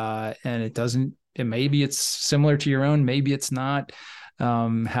opinion, and maybe it's similar to your own, maybe it's not.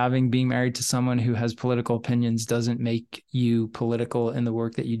 Being married to someone who has political opinions doesn't make you political in the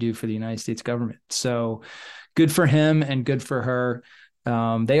work that you do for the United States government. So good for him and good for her.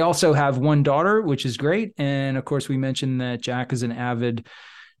 They also have one daughter, which is great. And of course, we mentioned that Jack is an avid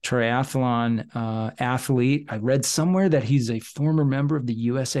triathlon athlete. I read somewhere that he's a former member of the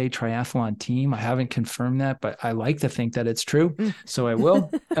USA Triathlon team. I haven't confirmed that, but I like to think that it's true. So I will.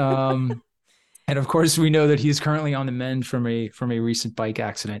 And of course, we know that he's currently on the mend from a recent bike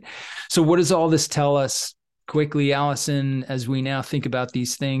accident. So what does all this tell us quickly, Allison, as we now think about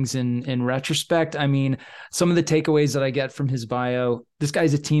these things in retrospect? I mean, some of the takeaways that I get from his bio, this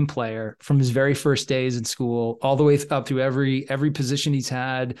guy's a team player from his very first days in school, all the way up through every position he's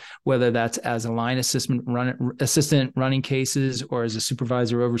had, whether that's as a line assistant running cases or as a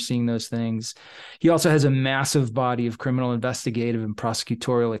supervisor overseeing those things. He also has a massive body of criminal investigative and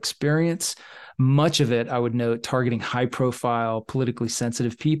prosecutorial experience. Much of it, I would note, targeting high-profile, politically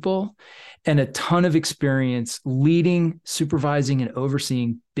sensitive people, and a ton of experience leading, supervising, and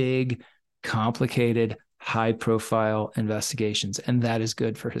overseeing big, complicated, high-profile investigations. And that is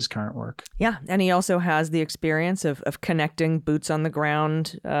good for his current work. Yeah, and he also has the experience of connecting boots on the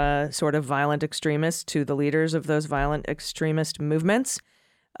ground, sort of violent extremists to the leaders of those violent extremist movements.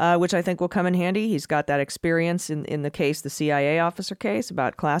 Which I think will come in handy. He's got that experience in the case, the CIA officer case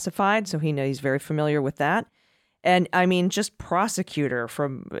about classified, so he's very familiar with that. And I mean, just prosecutor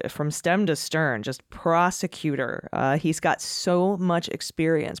from stem to stern, just prosecutor. He's got so much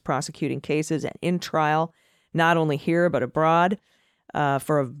experience prosecuting cases and in trial, not only here but abroad,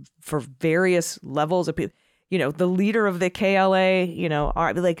 for various levels of people. You know, the leader of the KLA,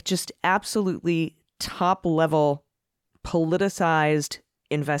 are like just absolutely top level politicized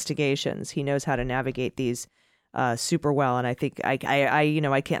investigations. He knows how to navigate these super well, and I think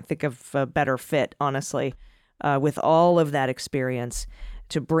I can't think of a better fit, honestly, with all of that experience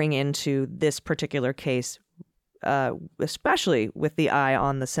to bring into this particular case, especially with the eye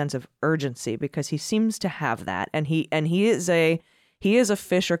on the sense of urgency, because he seems to have that, and he is a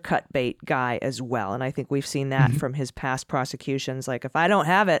fish or cut bait guy as well, and I think we've seen that from his past prosecutions. Like, if I don't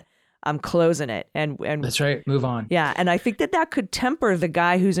have it, I'm closing it. And that's right. Move on. Yeah. And I think that could temper the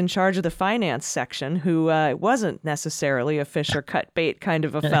guy who's in charge of the finance section, who wasn't necessarily a fish or cut bait kind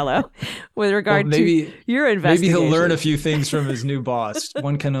of a fellow with regard to your investigation. Maybe he'll learn a few things from his new boss.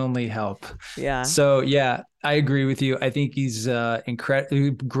 One can only help. Yeah. So, yeah, I agree with you. I think he's incredibly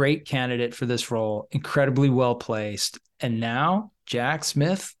great candidate for this role, incredibly well placed. And now, Jack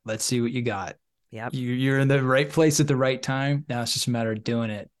Smith, let's see what you got. Yep. You're in the right place at the right time. Now it's just a matter of doing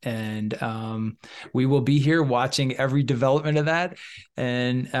it. And we will be here watching every development of that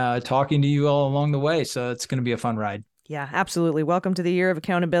and talking to you all along the way. So it's going to be a fun ride. Yeah, absolutely. Welcome to the Year of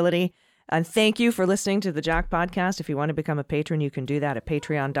Accountability. And thank you for listening to the Jack Podcast. If you want to become a patron, you can do that at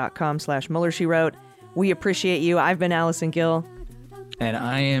patreon.com/MullerSheWrote. We appreciate you. I've been Allison Gill. And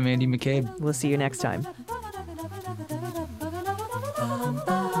I am Andy McCabe. We'll see you next time.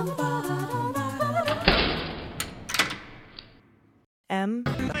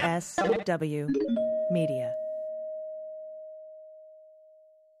 MSW Media.